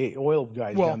wealthy oil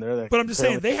guys down there. But I'm just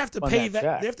saying they have to pay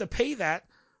that. They have to pay that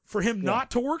for him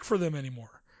not to work for them anymore.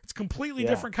 It's a completely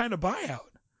different kind of buyout.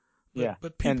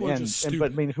 But people are just stupid.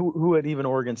 But I mean, who at even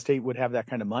Oregon State would have that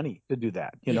kind of money to do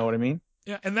that? You know what I mean?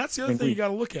 Yeah, and that's the other thing you got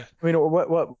to look at. I mean,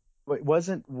 what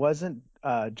wasn't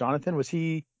Jonathon? Was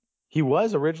he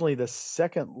was originally the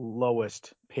 2nd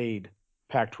lowest paid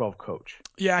Pac-12 coach.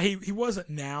 Yeah, he wasn't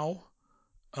now.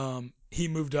 He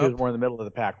moved up. He was more in the middle of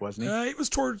the pack, wasn't he? He was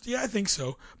towards, I think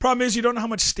so. Problem is, you don't know how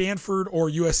much Stanford or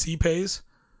USC pays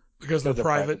because they're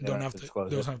private and don't have to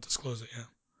disclose it. Yeah.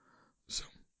 So,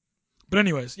 but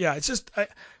anyways, it's just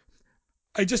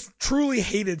I just truly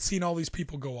hated seeing all these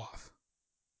people go off.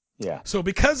 Yeah. So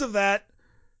because of that,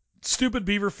 stupid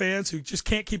Beaver fans who just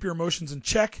can't keep your emotions in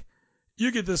check,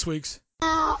 you get this week's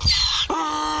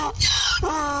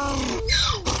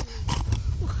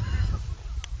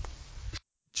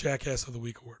Jackass of the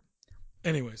Week award.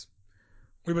 Anyways,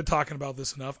 we've been talking about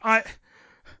this enough. I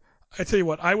tell you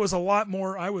what, I was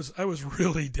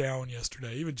really down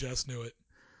yesterday. Even Jess knew it.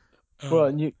 Well,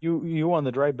 and you on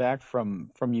the drive back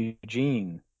from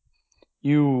Eugene,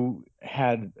 you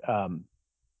had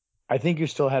I think you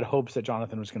still had hopes that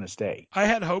Jonathon was going to stay. I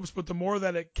had hopes, but the more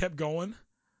that it kept going,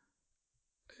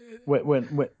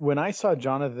 when I saw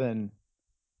Jonathon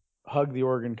hug the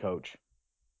Oregon coach,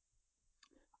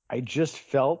 I just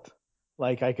felt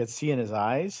like I could see in his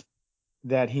eyes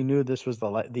that he knew this was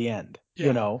the end,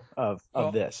 of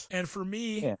this. And for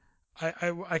me, Yeah.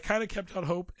 I kind of kept out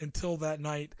hope until that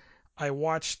night. I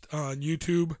watched on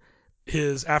YouTube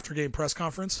his after game press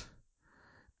conference,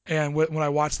 and when I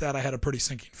watched that, I had a pretty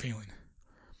sinking feeling.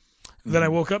 Mm-hmm. Then I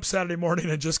woke up Saturday morning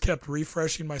and just kept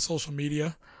refreshing my social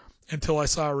media until I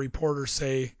saw a reporter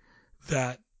say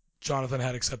that Jonathon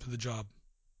had accepted the job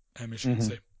at Michigan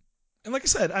State. And like I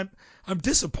said, I'm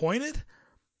disappointed.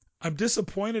 I'm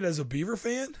disappointed as a Beaver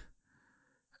fan,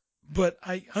 but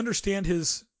I understand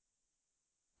his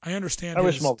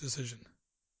decision.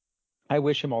 I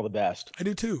wish him all the best. I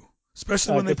do too,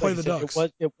 especially when they play the Ducks.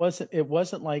 It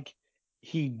wasn't like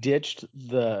he ditched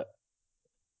the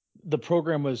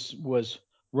program was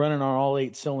running on all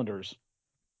 8 cylinders,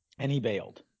 and he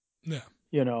bailed. Yeah.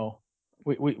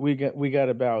 We got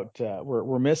about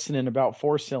we're missing in about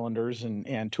 4 cylinders,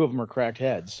 and 2 of them are cracked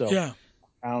heads. So yeah.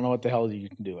 I don't know what the hell you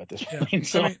can do at this point. Yeah.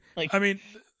 So, I mean,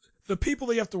 the people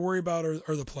that you have to worry about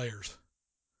are the players,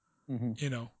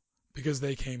 because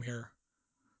they came here.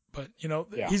 But,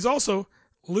 he's also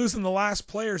losing the last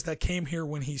players that came here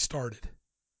when he started.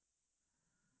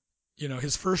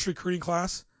 His first recruiting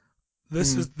class,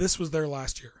 this was their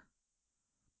last year.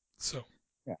 So.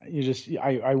 Yeah,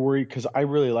 I worry because I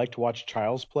really like to watch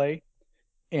Childs play,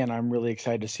 and I'm really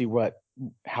excited to see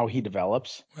how he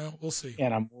develops. Well, we'll see.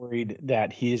 And I'm worried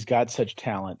that he's got such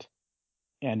talent,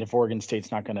 and if Oregon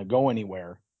State's not going to go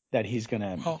anywhere, that he's going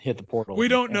to hit the portal. We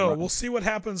don't know. We'll see what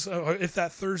happens if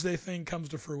that Thursday thing comes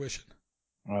to fruition.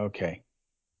 Okay.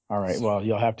 All right. So, well,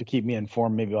 you'll have to keep me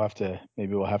informed. Maybe we'll have to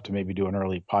do an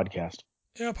early podcast.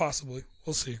 Yeah, possibly.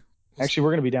 We'll see. Actually, we're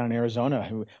going to be down in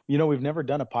Arizona. We've never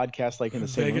done a podcast like in the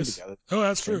same room together. Oh,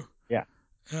 that's true. Yeah.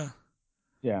 Yeah.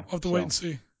 Yeah. We'll have to wait and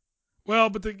see. Well,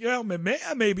 but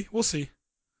maybe. We'll see.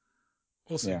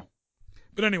 We'll see. Yeah.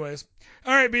 But anyways.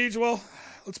 All right, Beej. Well,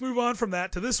 let's move on from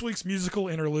that to this week's musical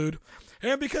interlude.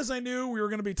 And because I knew we were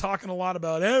going to be talking a lot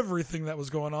about everything that was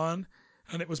going on,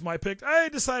 and it was my pick, I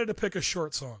decided to pick a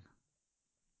short song.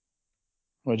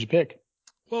 What'd you pick?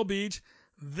 Well, Beej,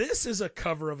 this is a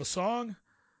cover of a song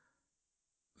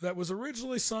that was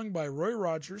originally sung by Roy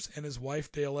Rogers and his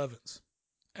wife Dale Evans.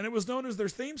 And it was known as their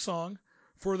theme song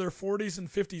for their 40s and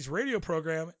 50s radio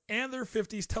program and their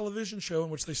 50s television show in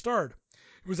which they starred.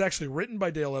 It was actually written by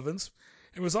Dale Evans.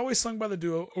 It was always sung by the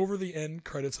duo over the end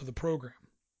credits of the program.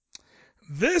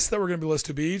 This that we're going to be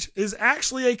listening to, Beej, is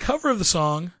actually a cover of the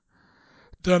song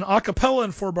done a cappella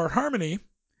in 4-bar harmony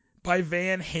by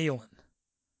Van Halen.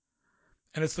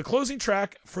 And it's the closing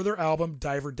track for their album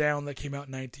Diver Down that came out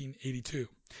in 1982.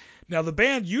 Now, the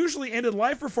band usually ended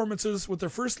live performances with their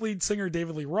first lead singer,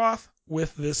 David Lee Roth,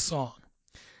 with this song.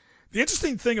 The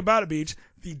interesting thing about it, Beej,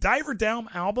 the Diver Down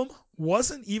album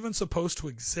wasn't even supposed to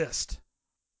exist.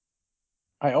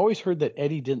 I always heard that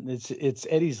Eddie didn't. It's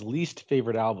Eddie's least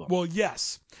favorite album. Well,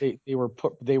 yes. They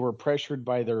were pressured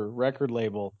by their record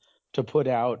label to put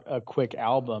out a quick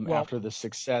album after the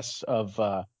success of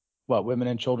Women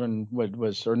and Children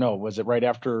was it right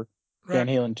after Van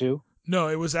Halen 2? No,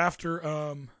 it was after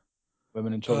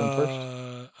Women and Children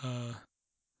first.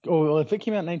 If it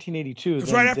came out in 1982, it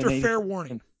was right after Fair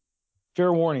Warning.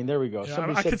 Fair Warning. There we go. Yeah,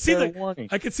 Somebody said Fair Warning.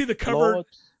 I could see the cover.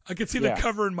 I could see the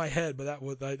cover in my head, but I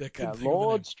couldn't think Lord,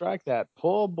 of the name. strike that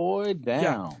poor boy down.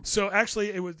 Yeah. So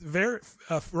actually, it was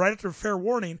right after Fair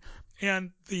Warning,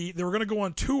 and they were going to go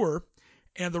on tour,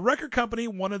 and the record company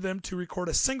wanted them to record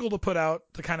a single to put out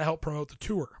to kind of help promote the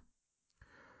tour.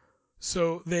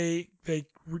 So they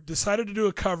decided to do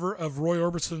a cover of Roy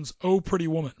Orbison's "Oh Pretty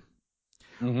Woman."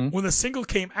 Mm-hmm. When the single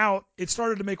came out, it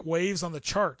started to make waves on the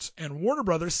charts, and Warner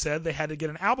Brothers said they had to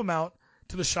get an album out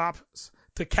to the shops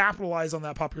to capitalize on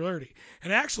that popularity.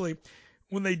 And actually,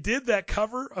 when they did that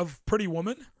cover of Pretty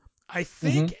Woman, I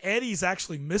think Eddie's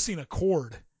actually missing a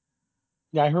chord.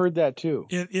 Yeah, I heard that too.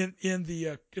 In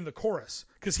the chorus,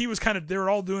 because he was they were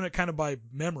all doing it kind of by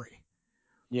memory.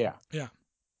 Yeah. Yeah.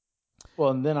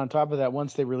 Well, and then on top of that,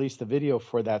 once they released the video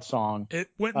for that song, it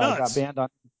went nuts. Got banned on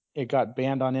it got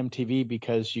banned on MTV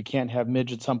because you can't have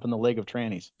midgets humping the leg of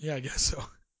trannies. Yeah, I guess so.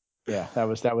 Yeah, that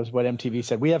was what MTV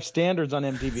said. We have standards on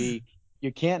MTV.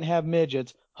 You can't have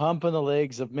midgets humping the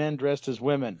legs of men dressed as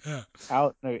women Yeah.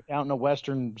 out in a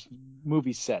Western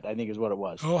movie set, I think is what it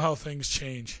was. Oh, how things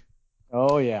change.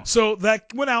 Oh, yeah. So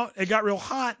that went out. It got real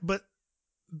hot, but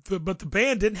the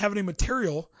band didn't have any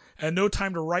material and no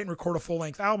time to write and record a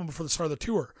full-length album before the start of the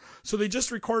tour. So they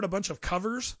just recorded a bunch of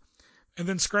covers and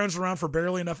then scrounged around for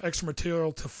barely enough extra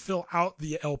material to fill out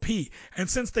the LP. And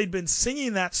since they'd been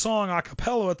singing that song a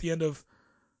cappella at the end of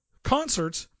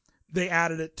concerts, they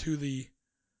added it to the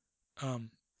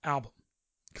album.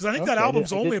 Because I think that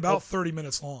album's only about 30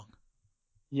 minutes long.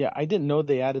 Yeah, I didn't know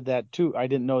they added that too. I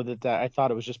didn't know that. I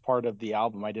thought it was just part of the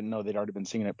album. I didn't know they'd already been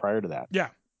singing it prior to that. Yeah,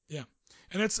 yeah.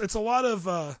 And it's a lot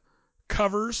of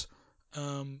covers.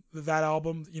 That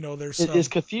album, there's Is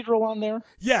Cathedral on there?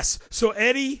 Yes. So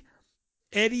Eddie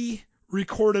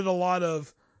recorded a lot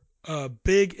of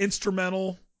big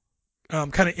instrumental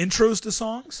kind of intros to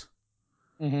songs,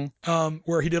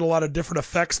 where he did a lot of different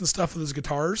effects and stuff with his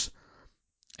guitars,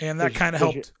 and that kind of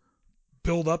helped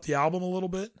build up the album a little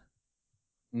bit.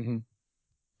 Mm-hmm.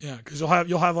 Yeah, because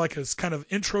you'll have like a kind of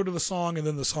intro to the song and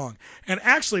then the song. And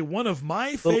actually, one of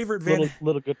my favorite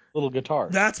little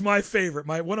guitars. That's my favorite.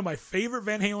 One of my favorite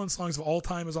Van Halen songs of all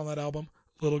time is on that album,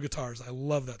 Little Guitars. I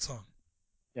love that song.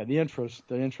 Yeah, the intro's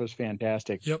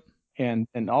fantastic. Yep. And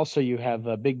also you have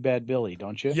Big Bad Billy,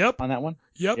 don't you? Yep. On that one.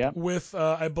 Yep. With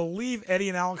I believe Eddie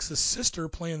and Alex's sister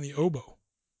playing the oboe.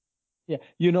 Yeah,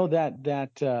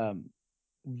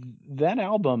 that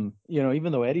album,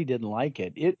 even though Eddie didn't like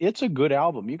it, it's a good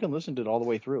album. You can listen to it all the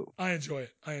way through. I enjoy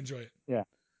it. Yeah.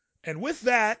 And with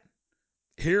that,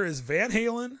 here is Van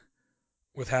Halen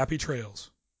with Happy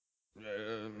Trails.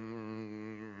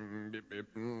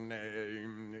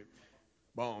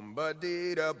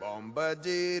 Bomba-dee-da,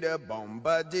 bomba-dee-da,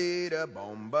 bomba-dee-da,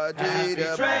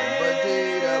 bomba-dee-da, bomba-dee-da,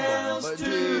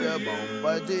 bomba-dee-da,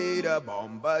 bomba-dee-da,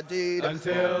 bomba-dee-da,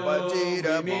 until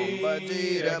we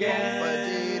meet again.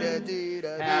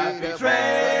 Happy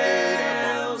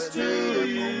trails to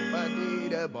you.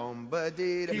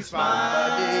 Keep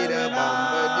smiling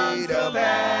until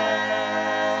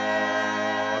then.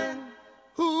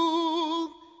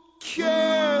 Who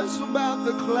cares about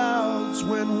the clouds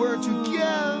when we're together?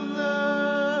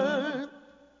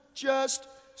 Just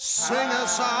sing a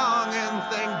song and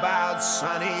think about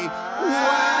sunny weather.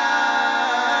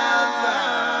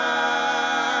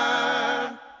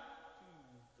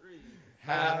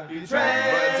 Happy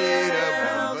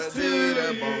trails to you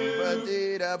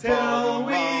till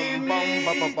we meet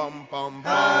again.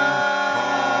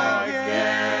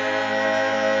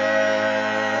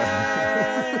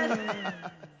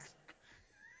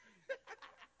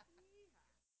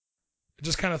 I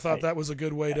just kind of thought that was a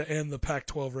good way to end the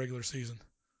Pac12 regular season.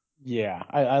 Yeah,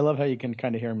 I love how you can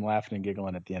kind of hear him laughing and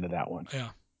giggling at the end of that one. Yeah.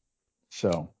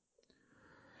 So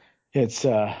it's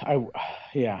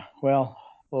well,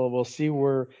 we'll see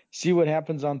what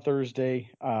happens on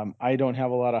Thursday. I don't have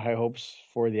a lot of high hopes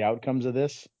for the outcomes of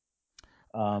this.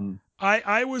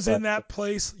 I was in that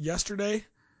place yesterday.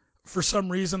 For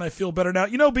some reason, I feel better now.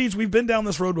 Beavs, we've been down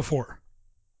this road before.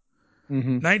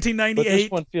 1998.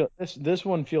 But this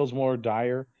one feels more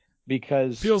dire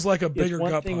because feels like a bigger it's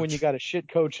one gut thing punch. when you got a shit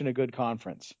coach and a good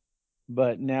conference,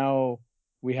 but now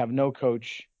we have no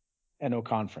coach and no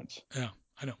conference. Yeah,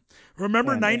 I know.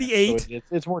 Remember 98? So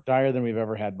it's more dire than we've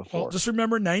ever had before. Well, just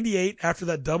remember 98 after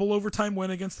that double overtime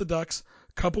win against the Ducks.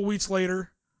 A couple weeks later,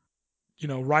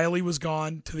 Riley was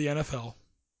gone to the NFL,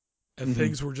 and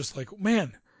things were just like,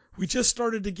 man, we just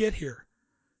started to get here.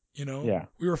 Yeah.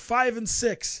 We were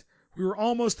 5-6. We were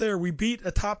almost there. We beat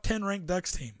a top 10 ranked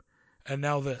Ducks team, and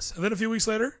now this. And then a few weeks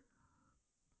later,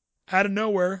 out of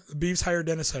nowhere, the Beavs hired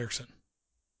Dennis Erickson.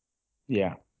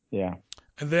 Yeah.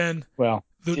 And then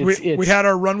we had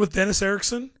our run with Dennis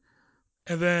Erickson,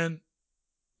 and then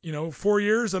 4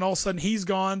 years, and all of a sudden he's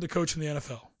gone to coach in the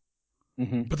NFL.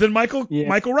 But then Mike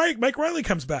Riley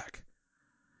comes back,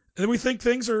 and then we think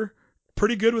things are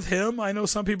pretty good with him. I know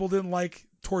some people didn't like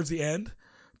towards the end,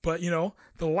 but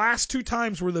the last two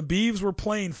times where the Beavs were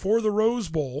playing for the Rose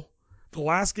Bowl, the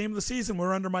last game of the season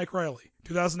were under Mike Riley,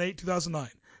 2008, 2009.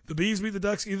 The Beavs beat the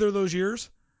Ducks either of those years,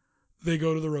 they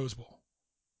go to the Rose Bowl.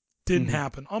 Didn't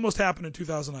happen. Almost happened in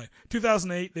 2009.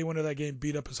 2008, they went to that game,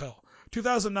 beat up as hell.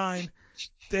 2009,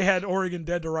 they had Oregon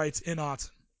dead to rights in Autzen.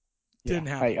 Didn't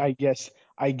happen.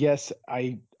 I guess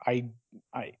I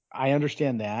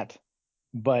understand that,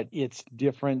 but it's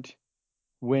different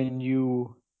when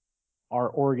you are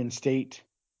Oregon State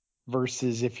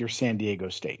versus if you're San Diego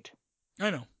State. I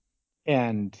know.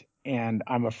 And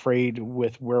I'm afraid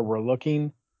with where we're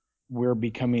looking we're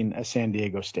becoming a San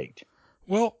Diego State.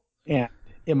 Well, and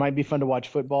it might be fun to watch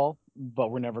football, but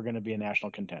we're never going to be a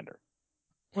national contender.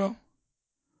 Well,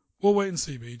 we'll wait and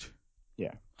see, Beach.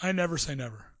 Yeah. I never say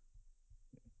never.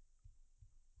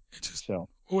 It's just, so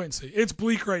we'll wait and see. It's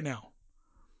bleak right now.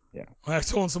 Yeah. I was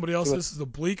telling somebody else this is the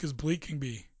bleak as bleak can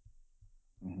be.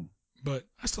 Mm-hmm. But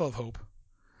I still have hope.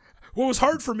 What was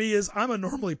hard for me is I'm a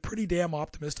normally pretty damn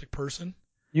optimistic person.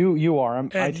 You are.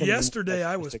 And yesterday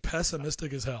I was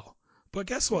pessimistic as hell. But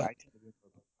guess what?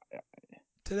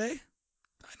 Today,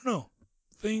 I don't know.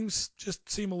 Things just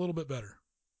seem a little bit better.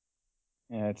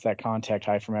 Yeah, it's that contact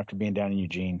high from after being down in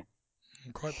Eugene.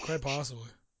 Quite possibly.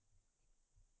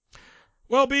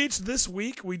 Well, Beach, this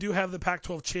week we do have the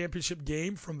Pac12 championship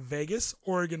game from Vegas,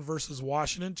 Oregon versus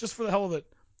Washington. Just for the hell of it,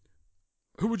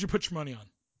 who would you put your money on?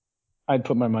 I'd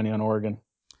put my money on Oregon.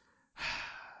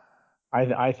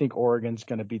 I think Oregon's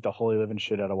going to beat the holy living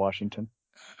shit out of Washington.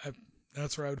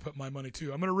 That's where I would put my money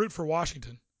too. I'm going to root for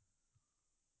Washington.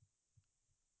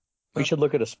 We should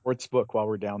look at a sports book while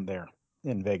we're down there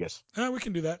in Vegas. We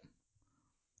can do that.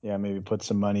 Yeah, maybe put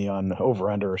some money on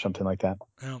over-under or something like that.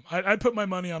 I'd put my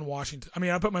money on Washington.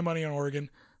 I put my money on Oregon,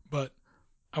 but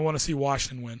I want to see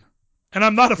Washington win. And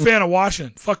I'm not a fan of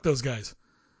Washington. Fuck those guys.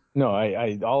 No,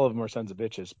 I all of them are sons of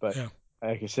bitches. But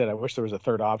like I said, I wish there was a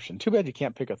third option. Too bad you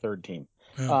can't pick a third team.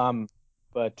 Yeah.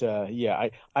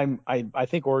 I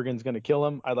think Oregon's going to kill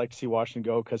them. I'd like to see Washington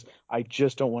go because I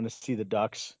just don't want to see the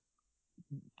Ducks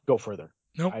go further.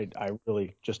 Nope. I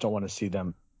really just don't want to see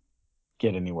them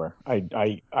get anywhere.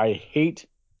 I hate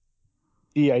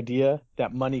the idea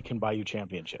that money can buy you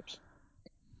championships.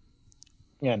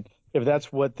 And if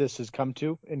that's what this has come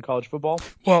to in college football,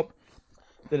 well,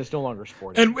 then it's no longer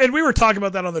sport. And we were talking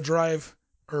about that on the drive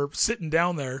or sitting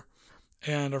down there,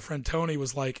 and our friend Tony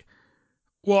was like,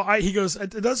 well, he goes, it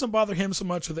doesn't bother him so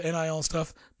much with the NIL and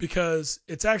stuff because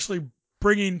it's actually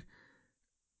bringing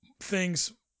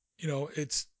things,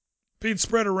 it's being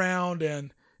spread around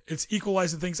and it's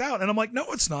equalizing things out. And I'm like, no,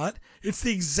 it's not. It's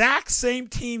the exact same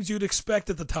teams you'd expect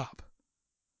at the top,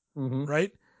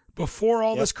 right? Before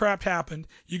all this crap happened,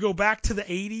 you go back to the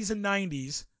 80s and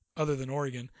 90s, other than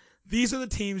Oregon, these are the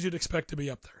teams you'd expect to be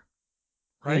up there,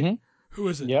 right? Mm-hmm. Who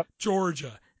is it? Yep.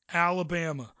 Georgia,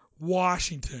 Alabama,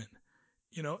 Washington.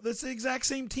 That's the exact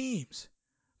same teams.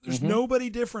 There's nobody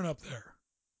different up there.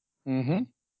 Mm-hmm.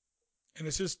 And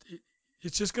it's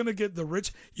just going to get the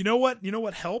rich. You know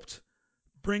what helped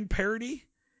bring parity?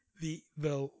 The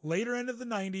later end of the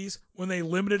 90s when they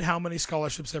limited how many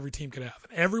scholarships every team could have.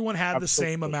 And everyone had the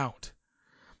same amount.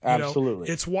 Absolutely.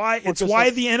 It's why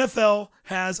the NFL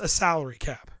has a salary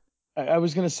cap. I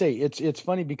was going to say it's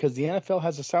funny because the NFL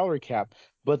has a salary cap,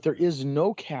 but there is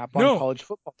no cap on college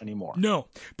football anymore. No,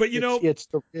 but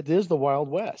it is the Wild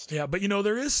West. Yeah, but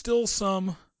there is still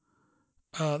some.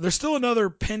 There's still another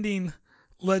pending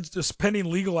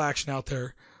legal action out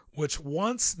there, which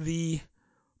wants the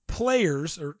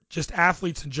players or just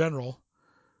athletes in general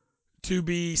to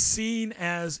be seen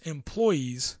as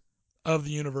employees of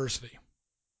the university.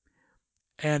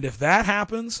 And if that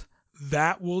happens,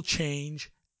 that will change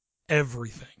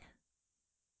everything.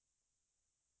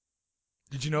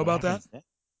 Did you know about that?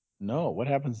 No. What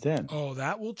happens then? Oh,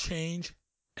 that will change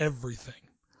everything.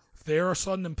 If they are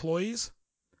sudden employees,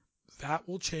 that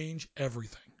will change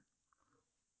everything.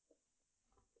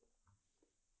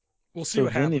 We'll see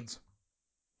what happens.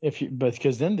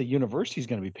 Because then the university is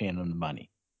going to be paying them the money.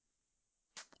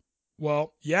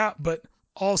 Well, yeah, but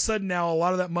all of a sudden now a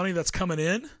lot of that money that's coming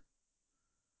in,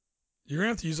 you're going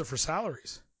to have to use it for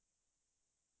salaries.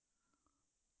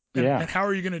 And how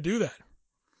are you going to do that?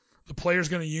 The player's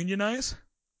going to unionize?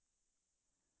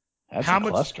 That's a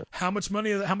cluster. How much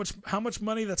money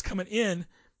that's coming in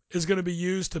is going to be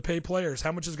used to pay players?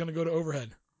 How much is going to go to overhead?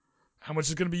 How much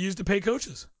is going to be used to pay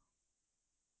coaches?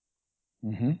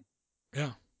 Mm-hmm.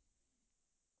 Yeah.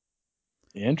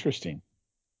 Interesting.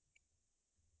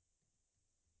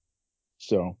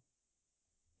 So,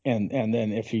 and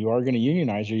then if you are going to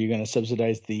unionize, are you going to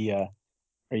subsidize the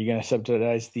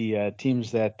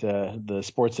teams that the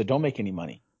sports that don't make any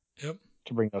money? Yep.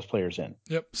 To bring those players in.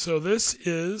 Yep. So this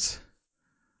is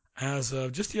as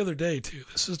of just the other day too.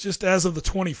 This is just as of the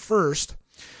 21st.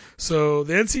 So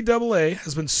the NCAA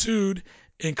has been sued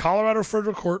in Colorado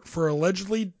federal court for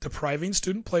allegedly depriving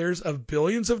student players of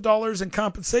billions of dollars in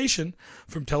compensation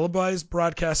from televised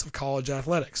broadcasts of college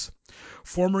athletics.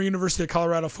 Former University of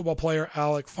Colorado football player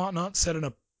Alec Fontenot said in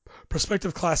a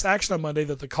prospective class action on Monday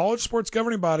that the college sports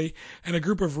governing body and a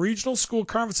group of regional school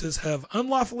conferences have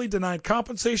unlawfully denied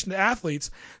compensation to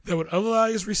athletes that would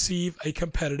otherwise receive in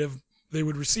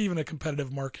a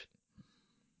competitive market.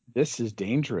 This is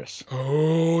dangerous.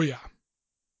 Oh, yeah.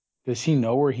 Does he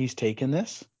know where he's taken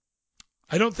this?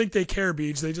 I don't think they care,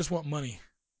 Beach. They just want money.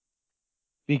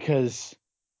 Because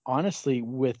honestly,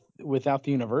 without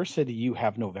the university, you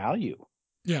have no value.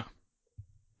 Yeah.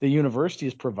 The university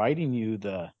is providing you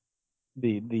the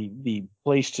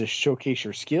place to showcase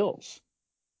your skills.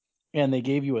 And they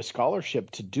gave you a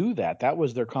scholarship to do that. That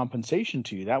was their compensation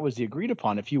to you. That was the agreed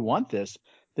upon. If you want this,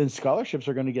 then scholarships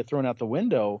are going to get thrown out the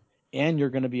window and you're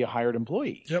going to be a hired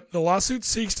employee. Yep. The lawsuit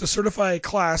seeks to certify a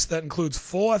class that includes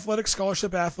full athletic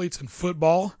scholarship athletes in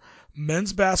football,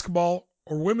 men's basketball,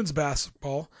 or women's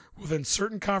basketball within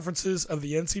certain conferences of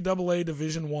the NCAA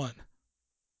Division I.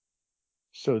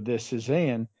 So this is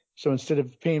saying, so instead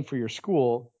of paying for your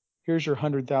school, here's your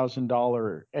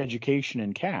 $100,000 education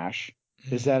in cash.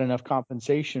 Mm-hmm. Is that enough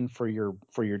compensation for your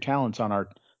talents on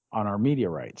our media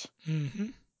rights? Mm-hmm.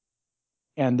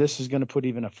 And this is going to put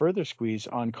even a further squeeze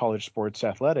on college sports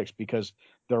athletics because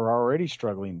they're already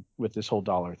struggling with this whole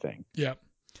dollar thing. Yeah.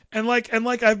 And like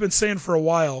I've been saying for a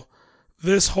while,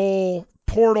 this whole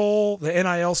portal, the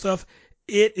NIL stuff,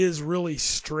 it is really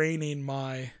straining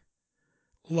my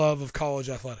love of college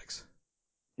athletics.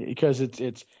 Because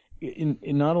it's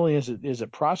not only is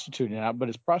it prostituting it out, but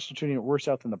it's prostituting it worse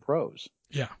out than the pros.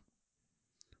 Yeah.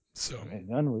 So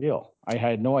unreal. I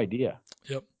had no idea.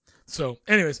 Yep. So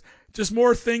anyways, just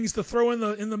more things to throw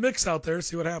in the mix out there,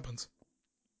 see what happens.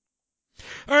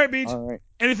 All right, Beach. All right.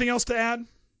 Anything else to add?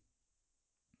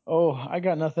 Oh, I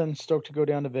got nothing. Stoked to go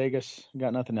down to Vegas.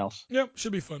 Got nothing else. Yep,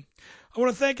 should be fun. I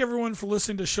want to thank everyone for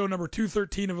listening to show number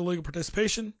 213 of Illegal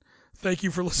Participation. Thank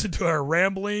you for listening to our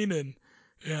rambling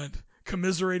and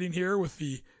commiserating here with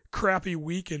the crappy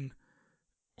week in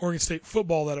Oregon State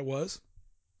football that it was.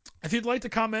 If you'd like to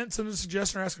comment, send a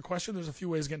suggestion, or ask a question, there's a few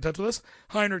ways to get in touch with us.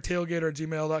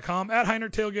 HeinerTailgater@gmail.com, at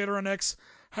HeinerTailgater on X,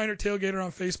 HeinerTailgater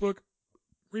on Facebook.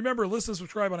 Remember, listen and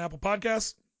subscribe on Apple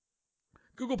Podcasts,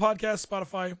 Google Podcasts,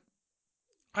 Spotify,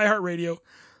 iHeartRadio.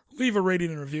 Leave a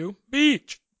rating and review.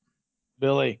 Beach.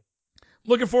 Billy.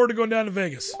 Looking forward to going down to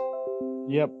Vegas.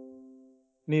 Yep.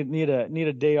 Need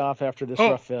a day off after this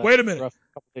rough. Wait a minute. Rough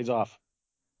couple days off.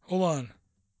 Hold on.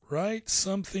 Write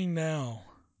something now.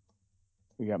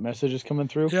 We got messages coming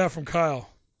through? Yeah, from Kyle.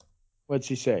 What's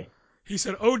he say? He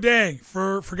said, "Oh dang,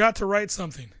 forgot to write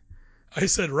something." I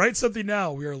said, "Write something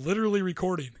now. We are literally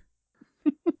recording."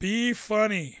 Be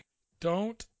funny.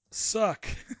 Don't suck.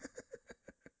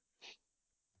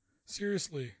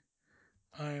 Seriously,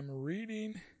 I'm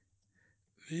reading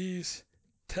these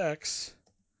texts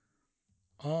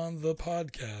on the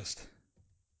podcast.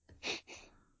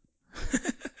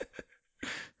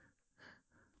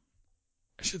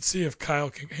 I should see if Kyle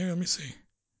can. Hey, let me see.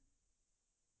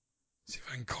 See if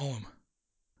I can call him.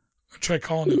 I'll try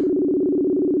calling him.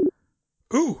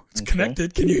 Ooh, it's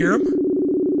connected. Can you hear him?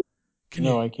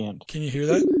 No, I can't. Can you hear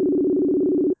that?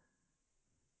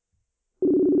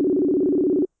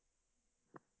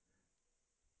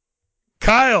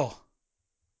 Kyle!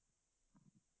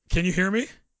 Can you hear me?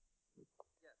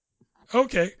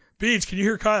 Okay. Beach, can you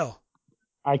hear Kyle?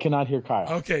 I cannot hear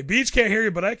Kyle. Okay. Beach can't hear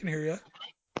you, but I can hear you.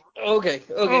 Okay.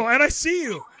 Oh, and I see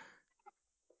you.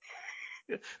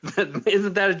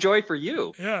 Isn't that a joy for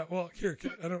you? Yeah. Well, here.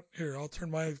 I'll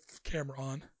turn my camera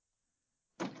on.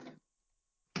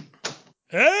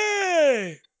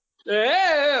 Hey!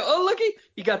 Hey! Oh, looky!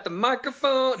 You got the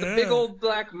microphone, the big old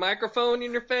black microphone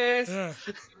in your face. Yeah.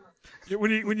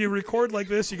 When you record like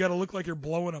this, you got to look like you're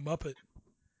blowing a Muppet.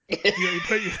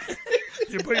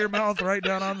 You put your mouth right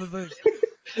down on the thing.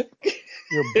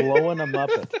 You're blowing a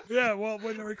Muppet. Yeah, well,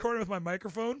 when I'm recording with my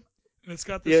microphone, and it's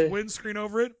got this windscreen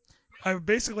over it, I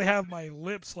basically have my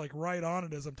lips like right on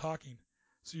it as I'm talking.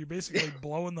 So you're basically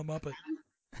blowing the Muppet.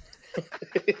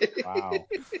 Wow.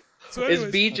 So anyways,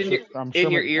 is Beach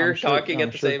in your ear talking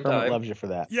at the same time? Kermit loves you for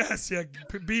that. Yes, yeah.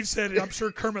 Beach said, "I'm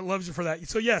sure Kermit loves you for that."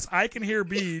 So yes, I can hear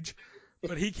Beach,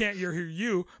 but he can't hear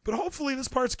you. But hopefully this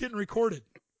part's getting recorded.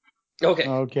 Okay.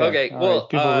 Well, right.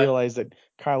 People realize that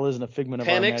Kyle isn't a figment of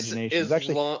our imagination.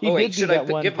 Should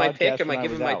I give my pick? Am I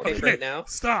giving my pick right now?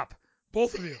 Stop,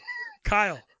 both of you.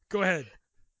 Kyle, go ahead.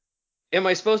 Am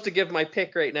I supposed to give my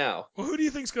pick right now? Well, who do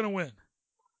you think's going to win?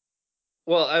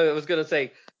 Well, I was going to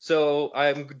say, so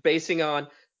I'm basing on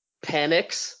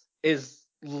Penix is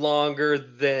longer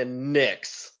than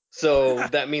Nix. So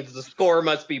that means the score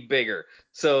must be bigger.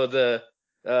 So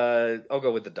I'll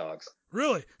go with the Dogs.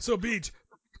 Really? So, Beach,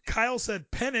 Kyle said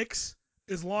Penix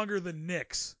is longer than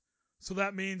Nix. So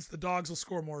that means the Dogs will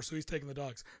score more, so he's taking the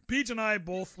Dogs. Beach and I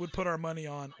both would put our money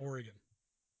on Oregon.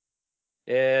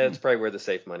 Yeah, it's probably where the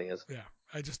safe money is. Yeah,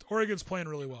 Oregon's playing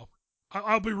really well.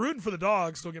 I'll be rooting for the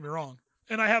Dogs, don't get me wrong.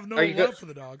 And I have no love for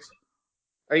the Dogs.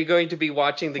 Are you going to be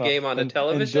watching the game on a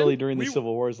television? And Billy during the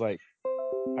Civil War is like,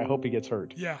 I hope he gets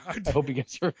hurt. Yeah. I hope he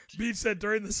gets hurt. Beach said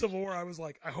during the Civil War, I was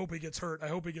like, I hope he gets hurt. I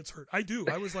hope he gets hurt. I do.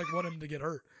 I was like, want him to get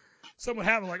hurt. Something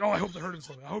happened, like, oh, I hope they hurt him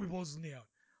something. I hope he blows his knee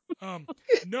out.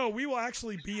 No, we will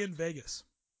actually be in Vegas.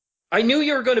 I knew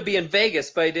you were going to be in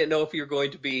Vegas, but I didn't know if you were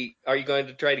going to be. Are you going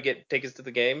to try to get tickets to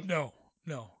the game? No.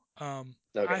 Okay.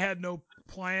 I had no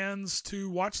plans to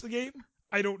watch the game.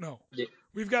 I don't know. Yeah.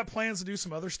 We've got plans to do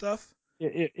some other stuff.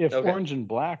 If Orange and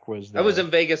Black was there, I was in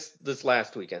Vegas this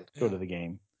last weekend. Go to the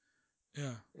game.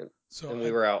 Yeah. So and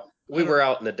we were out. We were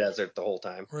out in the desert the whole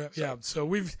time. Yeah. So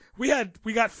we got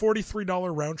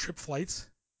 $43 round trip flights.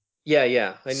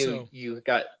 Yeah. I knew you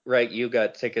got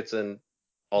tickets, and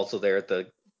also there at the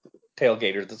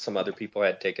tailgater that some other people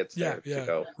had tickets there to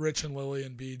go. Rich and Lily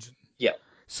and Beej. Yeah.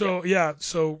 So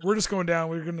so we're just going down.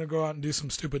 We're gonna go out and do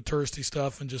some stupid touristy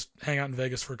stuff and just hang out in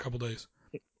Vegas for a couple days.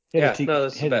 That's the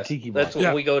best. That's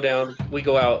when we go down. We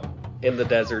go out in the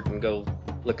desert and go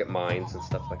look at mines and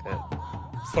stuff like that.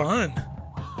 Fun.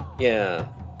 Yeah.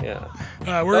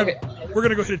 We're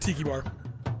gonna go hit a tiki bar.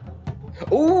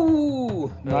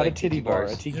 Ooh. Not a titty bar.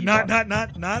 A tiki bar.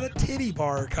 Not a titty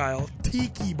bar, Kyle.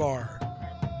 Tiki bar.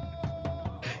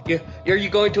 Are you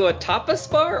going to a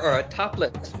tapas bar or a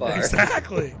topless bar?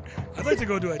 Exactly. I'd like to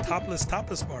go to a topless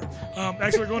bar.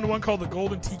 Actually, we're going to one called the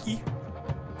Golden Tiki.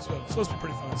 So it's supposed to be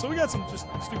pretty fun. So we got some just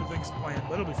stupid things planned,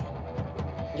 but it'll be fun.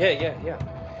 Yeah.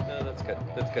 No, that's good.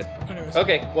 Anyways.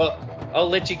 Okay, well, I'll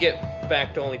let you get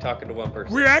back to only talking to one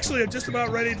person. We're actually just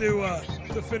about ready to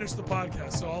finish the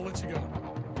podcast, so I'll let you go.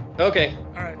 Okay.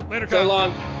 All right. Later, Kyle. So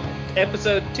long.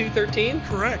 Episode 213?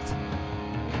 Correct.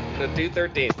 The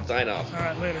 213. Sign off. All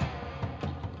right, later.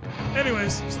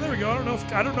 Anyways, so there we go. I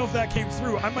don't know if that came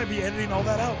through. I might be editing all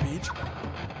that out, Beach.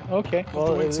 Okay.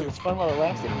 Well, it's fun while it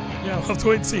lasted. Yeah, we'll have to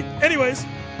wait and see. Anyways,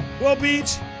 well,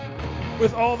 Beach,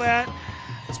 with all that,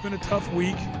 it's been a tough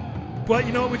week. But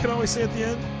you know what we can always say at the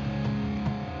end?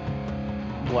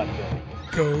 What, Billy?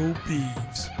 Go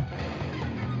Beavs.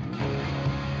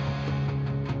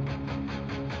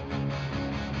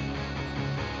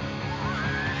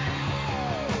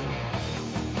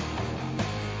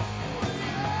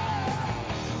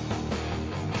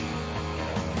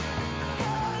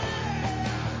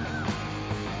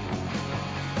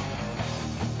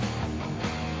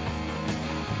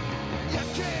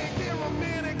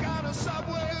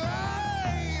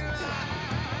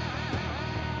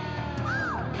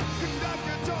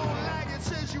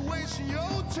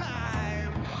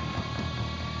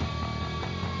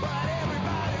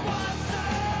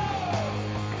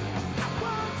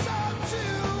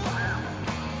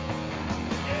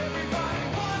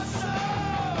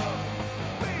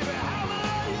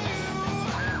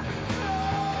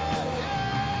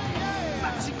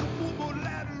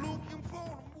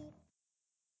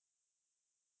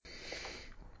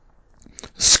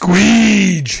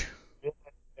 Squeege!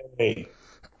 Hey.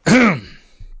 All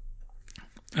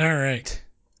right.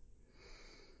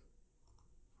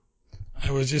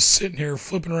 I was just sitting here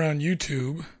flipping around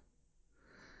YouTube.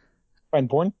 Find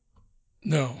porn?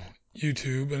 No,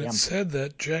 YouTube, and it said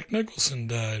that Jack Nicholson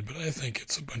died, but I think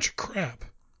it's a bunch of crap.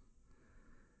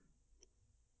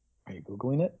 Are you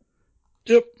Googling it?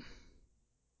 Yep.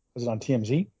 Was it on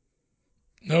TMZ?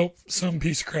 Nope, some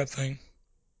piece of crap thing.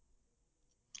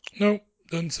 Nope,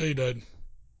 doesn't say he died.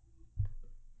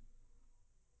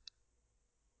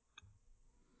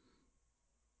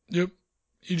 Yep,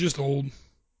 he's just old.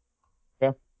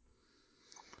 Yeah.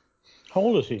 How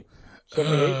old is he?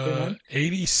 78, 79?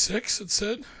 86, it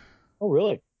said. Oh,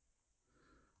 really?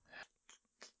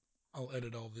 I'll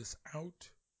edit all this out.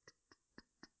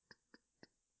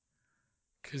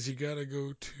 Because you got to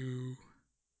go to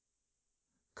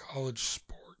college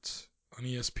sports on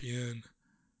ESPN. And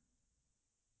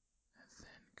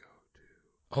then go to...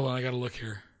 Hold on, I got to look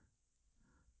here.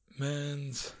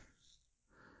 Men's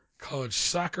college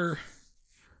soccer.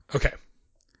 Okay.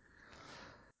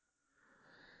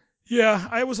 Yeah,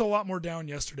 I was a lot more down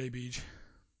yesterday, Beej.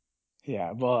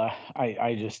 Yeah, well,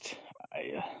 I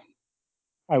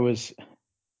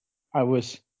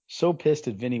was so pissed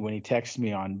at Vinny when he texted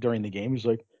me during the game. He's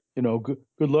like, good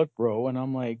luck, bro. And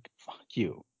I'm like, fuck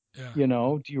you. Yeah.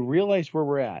 Do you realize where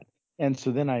we're at? And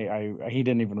so then he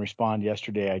didn't even respond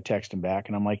yesterday. I texted him back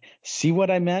and I'm like, see what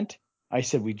I meant? I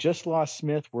said, we just lost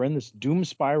Smith. We're in this doom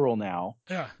spiral now.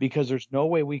 Yeah. Because there's no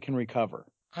way we can recover.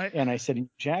 And I said,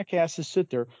 jackasses sit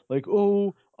there like,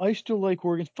 oh, I still like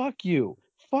Oregon. Fuck you.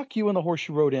 Fuck you and the horse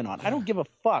you rode in on. Yeah. I don't give a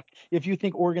fuck if you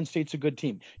think Oregon State's a good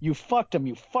team. You fucked them.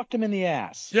 You fucked them in the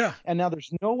ass. Yeah. And now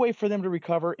there's no way for them to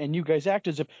recover. And you guys act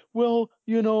as if, well,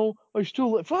 I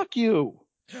still fuck you.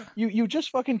 Yeah. You just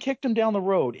fucking kicked them down the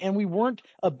road, and we weren't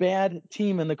a bad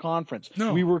team in the conference.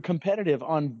 No. We were competitive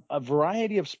on a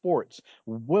variety of sports,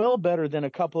 well better than a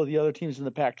couple of the other teams in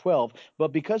the Pac-12.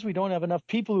 But because we don't have enough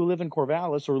people who live in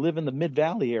Corvallis or live in the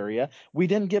Mid-Valley area, we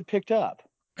didn't get picked up.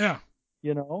 Yeah.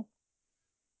 You know?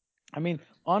 I mean,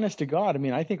 honest to God, I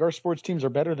mean, I think our sports teams are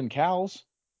better than Cal's.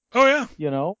 Oh, yeah.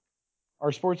 You know?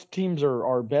 Our sports teams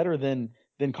are better than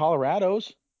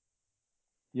Colorado's.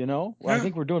 You know? Well, Yeah. I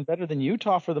think we're doing better than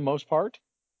Utah for the most part.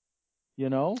 You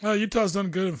know? Utah's done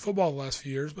good in football the last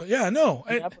few years, but yeah, no.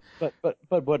 Yeah, but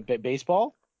what,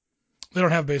 baseball? They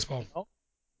don't have baseball. No?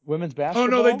 Women's Oh,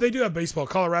 basketball? no, they do have baseball.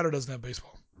 Colorado doesn't have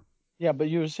baseball. Yeah, but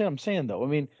you see what I'm saying, though. I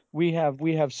mean, we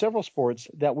have several sports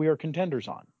that we are contenders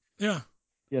on. Yeah.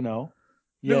 You know?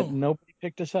 Yet nobody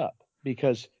picked us up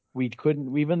because we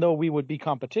couldn't, even though we would be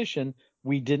competition,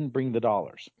 we didn't bring the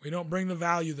dollars. We don't bring the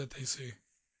value that they see.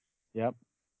 Yep.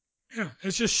 Yeah,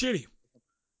 it's just shitty.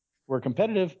 We're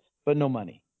competitive, but no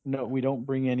money. No, we don't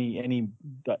bring any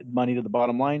money to the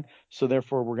bottom line. So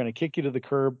therefore, we're going to kick you to the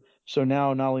curb. So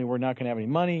now, not only we're not going to have any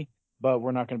money, but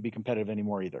we're not going to be competitive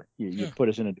anymore either. You put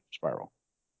us in a spiral.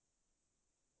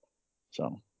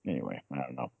 So anyway, I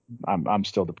don't know. I'm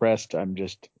still depressed. I'm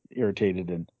just irritated,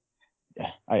 and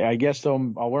I guess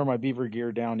though I'll wear my Beaver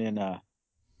gear down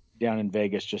in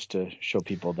Vegas just to show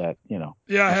people that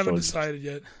Yeah, I haven't decided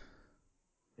yet.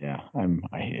 Yeah,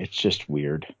 it's just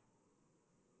weird.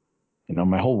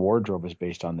 My whole wardrobe is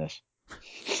based on this.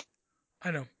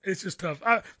 I know. It's just tough.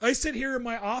 I sit here in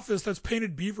my office that's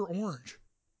painted beaver orange.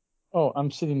 Oh,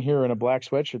 I'm sitting here in a black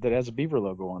sweatshirt that has a beaver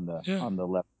logo on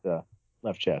the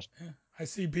left chest. Yeah. I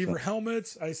see beaver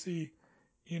helmets. I see,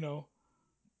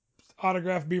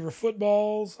 autographed beaver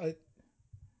footballs.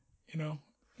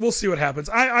 We'll see what happens.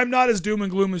 I'm not as doom and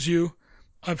gloom as you.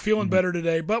 I'm feeling better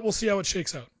today, but we'll see how it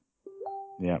shakes out.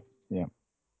 Yeah.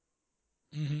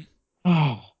 Mm-hmm.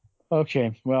 Oh,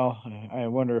 okay. Well, I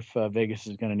wonder if Vegas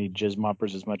is going to need jizz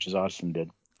moppers as much as Austin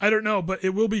did. I don't know, but it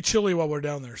will be chilly while we're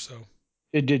down there. So.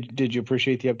 Did you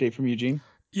appreciate the update from Eugene?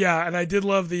 Yeah, and I did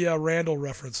love the Randall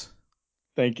reference.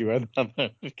 Thank you. I love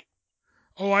that.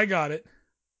 Oh, I got it.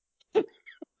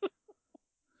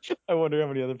 I wonder how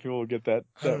many other people will get that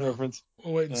reference.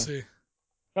 We'll wait and see.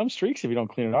 Come streaks if you don't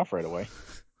clean it off right away.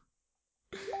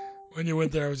 When you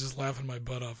went there, I was just laughing my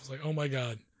butt off. I was like, oh my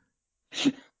God.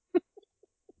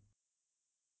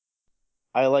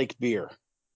 I like beer.